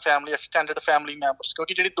ਆਉਂਦਾ ਨਾ, ਫੈਮਿਲੀ ਐਕਸਟੈਂਡਡ ਫੈਮਿਲੀ ਮੈਂਬਰਸ,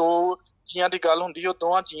 ਕਿਉਂਕਿ ਜਿਹੜੀ ਦੋ ਜੀਆਂ ਦੀ ਗੱਲ ਹੁੰਦੀ ਉਹ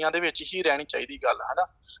ਦੋਵਾਂ ਜੀਆਂ ਦੇ ਵਿੱਚ ਹੀ ਰਹਿਣੀ ਚਾਹੀਦੀ ਗੱਲ, ਹੈ ਨਾ,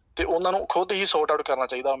 ਤੇ ਉਹਨਾਂ ਨੂੰ ਖੁਦ ਹੀ ਸੌਰਟ ਆਊਟ ਕਰਨਾ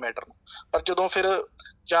ਚਾਹੀਦਾ ਉਹ ਮੈਟਰ ਨੂੰ। ਪਰ ਜਦੋਂ ਫਿਰ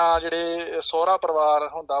ਜਾਂ ਜਿਹੜੇ ਸਹੁਰਾ ਪਰਿਵਾਰ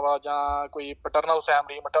ਹੁੰਦਾ ਵਾ ਜਾਂ ਕੋਈ ਪੈਟਰਨਲ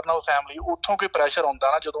ਫੈਮਿਲੀ, ਮਟਰਨਲ ਫੈਮਿਲੀ, ਉੱਥੋਂ ਕੋਈ ਪ੍ਰੈਸ਼ਰ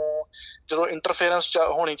ਆਉਂਦਾ ਨਾ, ਜਦੋਂ ਇੰਟਰਫੇਰੈਂਸ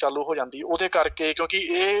ਹੋਣੀ ਚਾਲੂ ਹੋ ਜਾਂਦੀ ਉਹਦੇ ਕਰਕੇ, ਕਿਉਂਕਿ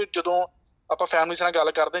ਇਹ ਜਦੋਂ ਆਪਾਂ ਫੈਮਲੀਜ਼ ਨਾਲ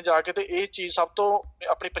ਗੱਲ ਕਰਦੇ ਜਾ ਕੇ ਤੇ ਇਹ ਚੀਜ਼ ਸਭ ਤੋਂ,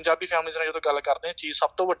 ਆਪਣੀ ਪੰਜਾਬੀ ਫੈਮਲੀਜ਼ ਨਾਲ ਜਦੋਂ ਗੱਲ ਕਰਦੇ ਹਾਂ, ਚੀਜ਼ ਸਭ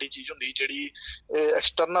ਤੋਂ ਵੱਡੀ ਚੀਜ਼ ਹੁੰਦੀ ਜਿਹੜੀ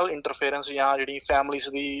ਐਕਸਟਰਨਲ ਇੰਟਰਫੇਰੈਂਸ ਜਾਂ ਜਿਹੜੀ ਫੈਮਲੀਜ਼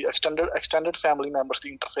ਦੀ ਐਕਸਟੈਂਡਡ ਫੈਮਿਲੀ ਮੈਂਬਰਸ ਦੀ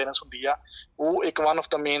ਇੰਟਰਫੇਰੈਂਸ ਹੁੰਦੀ ਆ, ਉਹ ਇੱਕ one of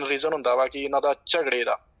the main reason ਹੁੰਦਾ ਵਾ ਕਿ ਇਹਨਾਂ ਦਾ ਝਗੜੇ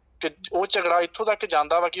ਦਾ, ਕਿ ਉਹ ਝਗੜਾ ਇੱਥੋਂ ਤੱਕ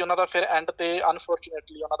ਜਾਂਦਾ ਵਾ ਕਿ ਉਹਨਾਂ ਦਾ ਫਿਰ ਐਂਡ ਤੇ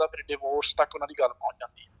ਅਨਫੋਰਚੂਨੇਟਲੀ ਉਹਨਾਂ ਦਾ ਫਿਰ ਡਿਵੋਰਸ ਤੱਕ ਉਹਨਾਂ ਦੀ ਗੱਲ ਪਹੁੰਚ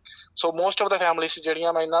ਜਾਂਦੀ ਹੈ। So most of the families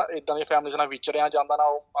ਜਿਹੜੀਆਂ ਮੈਂ ਇੱਦਾਂ ਦੀਆਂ ਫੈਮਲੀਜ਼ ਨਾਲ ਵਿਚਰਿਆ ਜਾਂਦਾ, ਨਾ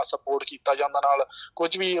ਉਹ ਸਪੋਰਟ ਕੀਤਾ ਜਾਂਦਾ, ਨਾਲ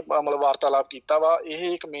ਕੁਝ ਵੀ ਮਤਲਬ ਵਾਰਤਾਲਾਪ ਕੀਤਾ ਵਾ,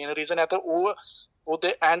 ਇਹ ਇੱਕ ਮੇਨ ਰੀਜ਼ਨ ਹੈ। ਤੇ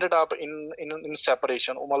ਉਹਦੇ ਐਂਡਡ ਅਪ ਇਨ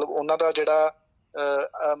ਸੈਪਰੇਸ਼ਨ, ਉਹ ਮਤਲਬ ਉਹਨਾਂ ਦਾ ਜਿਹੜਾ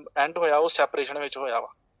ਐਂਡ ਹੋਇਆ ਉਹ ਸੈਪਰੇਸ਼ਨ ਵਿੱਚ ਹੋਇਆ ਵਾ,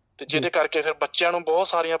 ਤੇ ਜਿਹਦੇ ਕਰਕੇ ਫਿਰ ਬੱਚਿਆਂ ਨੂੰ ਬਹੁਤ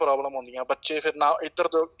ਸਾਰੀਆਂ ਪ੍ਰੋਬਲਮ ਆਉਂਦੀਆਂ, ਬੱਚੇ ਫਿਰ ਨਾ ਇੱਧਰ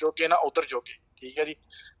ਜੋਗੇ ਨਾ ਉੱਧਰ ਜੋਗੇ, ਠੀਕ ਹੈ ਜੀ।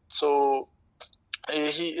 ਸੋ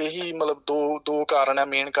ਇਹੀ ਮਤਲਬ ਦੋ ਕਾਰਨ ਆ,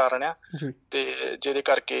 ਮੇਨ ਕਾਰਨ ਆ, ਤੇ ਜਿਹਦੇ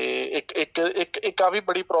ਕਰਕੇ ਇੱਕ ਆ ਵੀ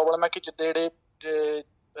ਬੜੀ ਪ੍ਰੋਬਲਮ ਹੈ ਕਿ ਜਿਹੜੇ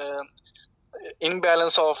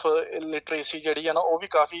ਇਨਬੈਲੈਂਸ ਆਫ ਲਿਟਰੇਸੀ ਜਿਹੜੀ ਆ ਨਾ, ਉਹ ਵੀ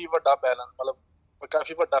ਕਾਫੀ ਵੱਡਾ ਬੈਲੈਂਸ, ਮਤਲਬ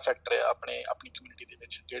ਕਾਫੀ ਵੱਡਾ ਫੈਕਟਰ ਆ ਆਪਣੀ ਕਮਿਊਨਿਟੀ ਦੇ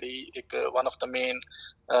ਵਿੱਚ, ਜਿਹੜੀ ਇੱਕ one of the main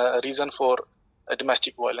reason for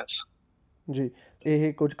domestic violence. ਜੀ,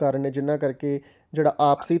 ਇਹ ਕੁਝ ਕਾਰਨ ਨੇ ਜਿਨ੍ਹਾਂ ਕਰਕੇ ਜਿਹੜਾ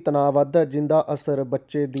ਆਪਸੀ ਤਣਾਅ ਵੱਧਦਾ, ਜਿੰਦਾ ਅਸਰ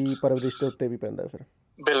ਬੱਚੇ ਦੀ ਪਰਵਰਿਸ਼ ਦੇ ਉੱਤੇ ਵੀ ਪੈਂਦਾ ਫਿਰ।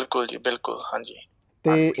 ਬਿਲਕੁਲ ਜੀ, ਬਿਲਕੁਲ, ਹਾਂਜੀ।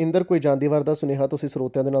 ਤੇ ਇੰਦਰ, ਕੋਈ ਜਾਂਦੀਵਾਰ ਦਾ ਸੁਨੇਹਾ ਤੁਸੀਂ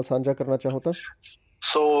ਸਰੋਤਿਆਂ ਦੇ ਨਾਲ ਸਾਂਝਾ ਕਰਨਾ ਚਾਹੋ ਤਾਂ?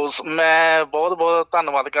 ਸੋ ਮੈਂ ਬਹੁਤ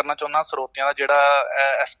ਧੰਨਵਾਦ ਕਰਨਾ ਚਾਹੁੰਦਾ ਸਰੋਤਿਆਂ ਦਾ, ਜਿਹੜਾ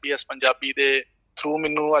SBS ਪੰਜਾਬੀ ਦੇ ਥਰੂ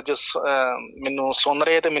ਮੈਨੂੰ ਸੁਣ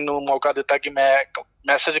ਰਹੇ ਤੇ ਮੈਨੂੰ ਮੌਕਾ ਦਿੱਤਾ ਕਿ ਮੈਂ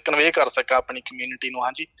ਮੈਸੇਜ ਕਨਵੇ ਕਰ ਸਕਾਂ ਆਪਣੀ ਕਮਿਊਨਿਟੀ ਨੂੰ।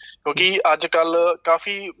 ਹਾਂਜੀ, ਕਿਉਂਕਿ ਅੱਜ ਕੱਲ੍ਹ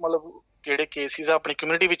ਕਾਫੀ ਮਤਲਬ ਜਿਹੜੇ ਕੇਸਿਸ ਆ ਆਪਣੀ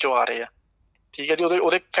ਕਮਿਊਨਿਟੀ ਵਿੱਚੋਂ ਆ ਰਹੇ ਆ, ਠੀਕ ਹੈ ਜੀ।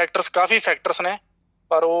 ਉਹਦੇ ਕਾਫੀ ਫੈਕਟਰਸ ਨੇ,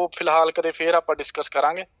 ਪਰ ਉਹ ਫਿਲਹਾਲ ਕਦੇ ਫੇਰ ਆਪਾਂ ਡਿਸਕਸ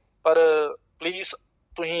ਕਰਾਂਗੇ। ਪਰ ਪਲੀਜ਼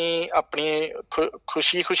ਤੁਸੀਂ ਆਪਣੀ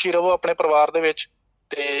ਖੁਸ਼ੀ ਰਹੋ ਆਪਣੇ ਪਰਿਵਾਰ ਦੇ ਵਿੱਚ,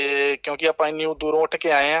 ਤੇ ਕਿਉਂਕਿ ਆਪਾਂ ਇੰਨੀ ਦੂਰੋਂ ਉੱਠ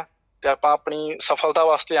ਕੇ ਆਏ ਹਾਂ ਤੇ ਆਪਾਂ ਆਪਣੀ ਸਫਲਤਾ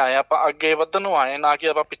ਵਾਸਤੇ ਆਏ ਹਾਂ, ਆਪਾਂ ਅੱਗੇ ਵਧਣ ਨੂੰ ਆਏ, ਨਾ ਕਿ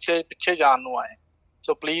ਆਪਾਂ ਪਿੱਛੇ ਜਾਣ ਨੂੰ ਆਏ।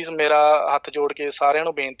 ਸੋ ਪਲੀਜ਼ ਮੇਰਾ ਹੱਥ ਜੋੜ ਕੇ ਸਾਰਿਆਂ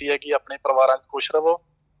ਨੂੰ ਬੇਨਤੀ ਹੈ ਕਿ ਆਪਣੇ ਪਰਿਵਾਰਾਂ 'ਚ ਖੁਸ਼ ਰਹੋ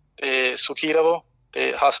ਤੇ ਸੁਖੀ ਰਹੋ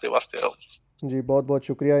ਤੇ ਹੱਸਦੇ ਵਸਦੇ ਰਹੋ। ਜੀ, ਬਹੁਤ ਬਹੁਤ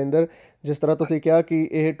ਸ਼ੁਕਰੀਆ ਇੰਦਰ। ਜਿਸ ਤਰ੍ਹਾਂ ਤੁਸੀਂ ਕਿਹਾ ਕਿ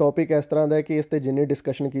ਇਹ ਟੌਪਿਕ ਇਸ ਤਰ੍ਹਾਂ ਦਾ ਹੈ ਕਿ ਇਸ 'ਤੇ ਜਿੰਨੀ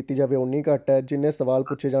ਡਿਸਕਸ਼ਨ ਕੀਤੀ ਜਾਵੇ ਉਨੀ ਘੱਟ ਹੈ, ਜਿੰਨੇ ਸਵਾਲ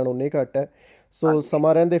ਪੁੱਛੇ ਜਾਣ ਉਨੇ ਘੱਟ ਹੈ। ਸੋ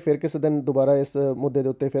ਸਮਾਂ ਰਹਿੰਦੇ ਫਿਰ ਕਿਸੇ ਦਿਨ ਦੁਬਾਰਾ ਇਸ ਮੁੱਦੇ ਦੇ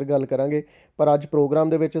ਉੱਤੇ ਫਿਰ ਗੱਲ ਕਰਾਂਗੇ। ਪਰ ਅੱਜ ਪ੍ਰੋਗਰਾਮ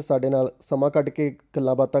ਦੇ ਵਿੱਚ ਸਾਡੇ ਨਾਲ ਸਮਾਂ ਕੱਢ ਕੇ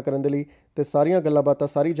ਗੱਲਾਂ ਬਾਤਾਂ ਕਰਨ ਦੇ ਲਈ ਤੇ ਸਾਰੀਆਂ ਗੱਲਾਂ ਬਾਤਾਂ,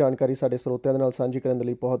 ਸਾਰੀ ਜਾਣਕਾਰੀ ਸਾਡੇ ਸਰੋਤਿਆਂ ਦੇ ਨਾਲ ਸਾਂਝੀ ਕਰਨ ਦੇ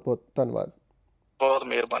ਲਈ ਬਹੁਤ ਬਹੁਤ ਧੰਨਵਾਦ। ਬਹੁਤ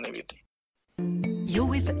ਮਿਹਰਬਾਨੀ ਵੀਰ ਜੀ। You're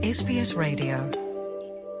with SBS Radio.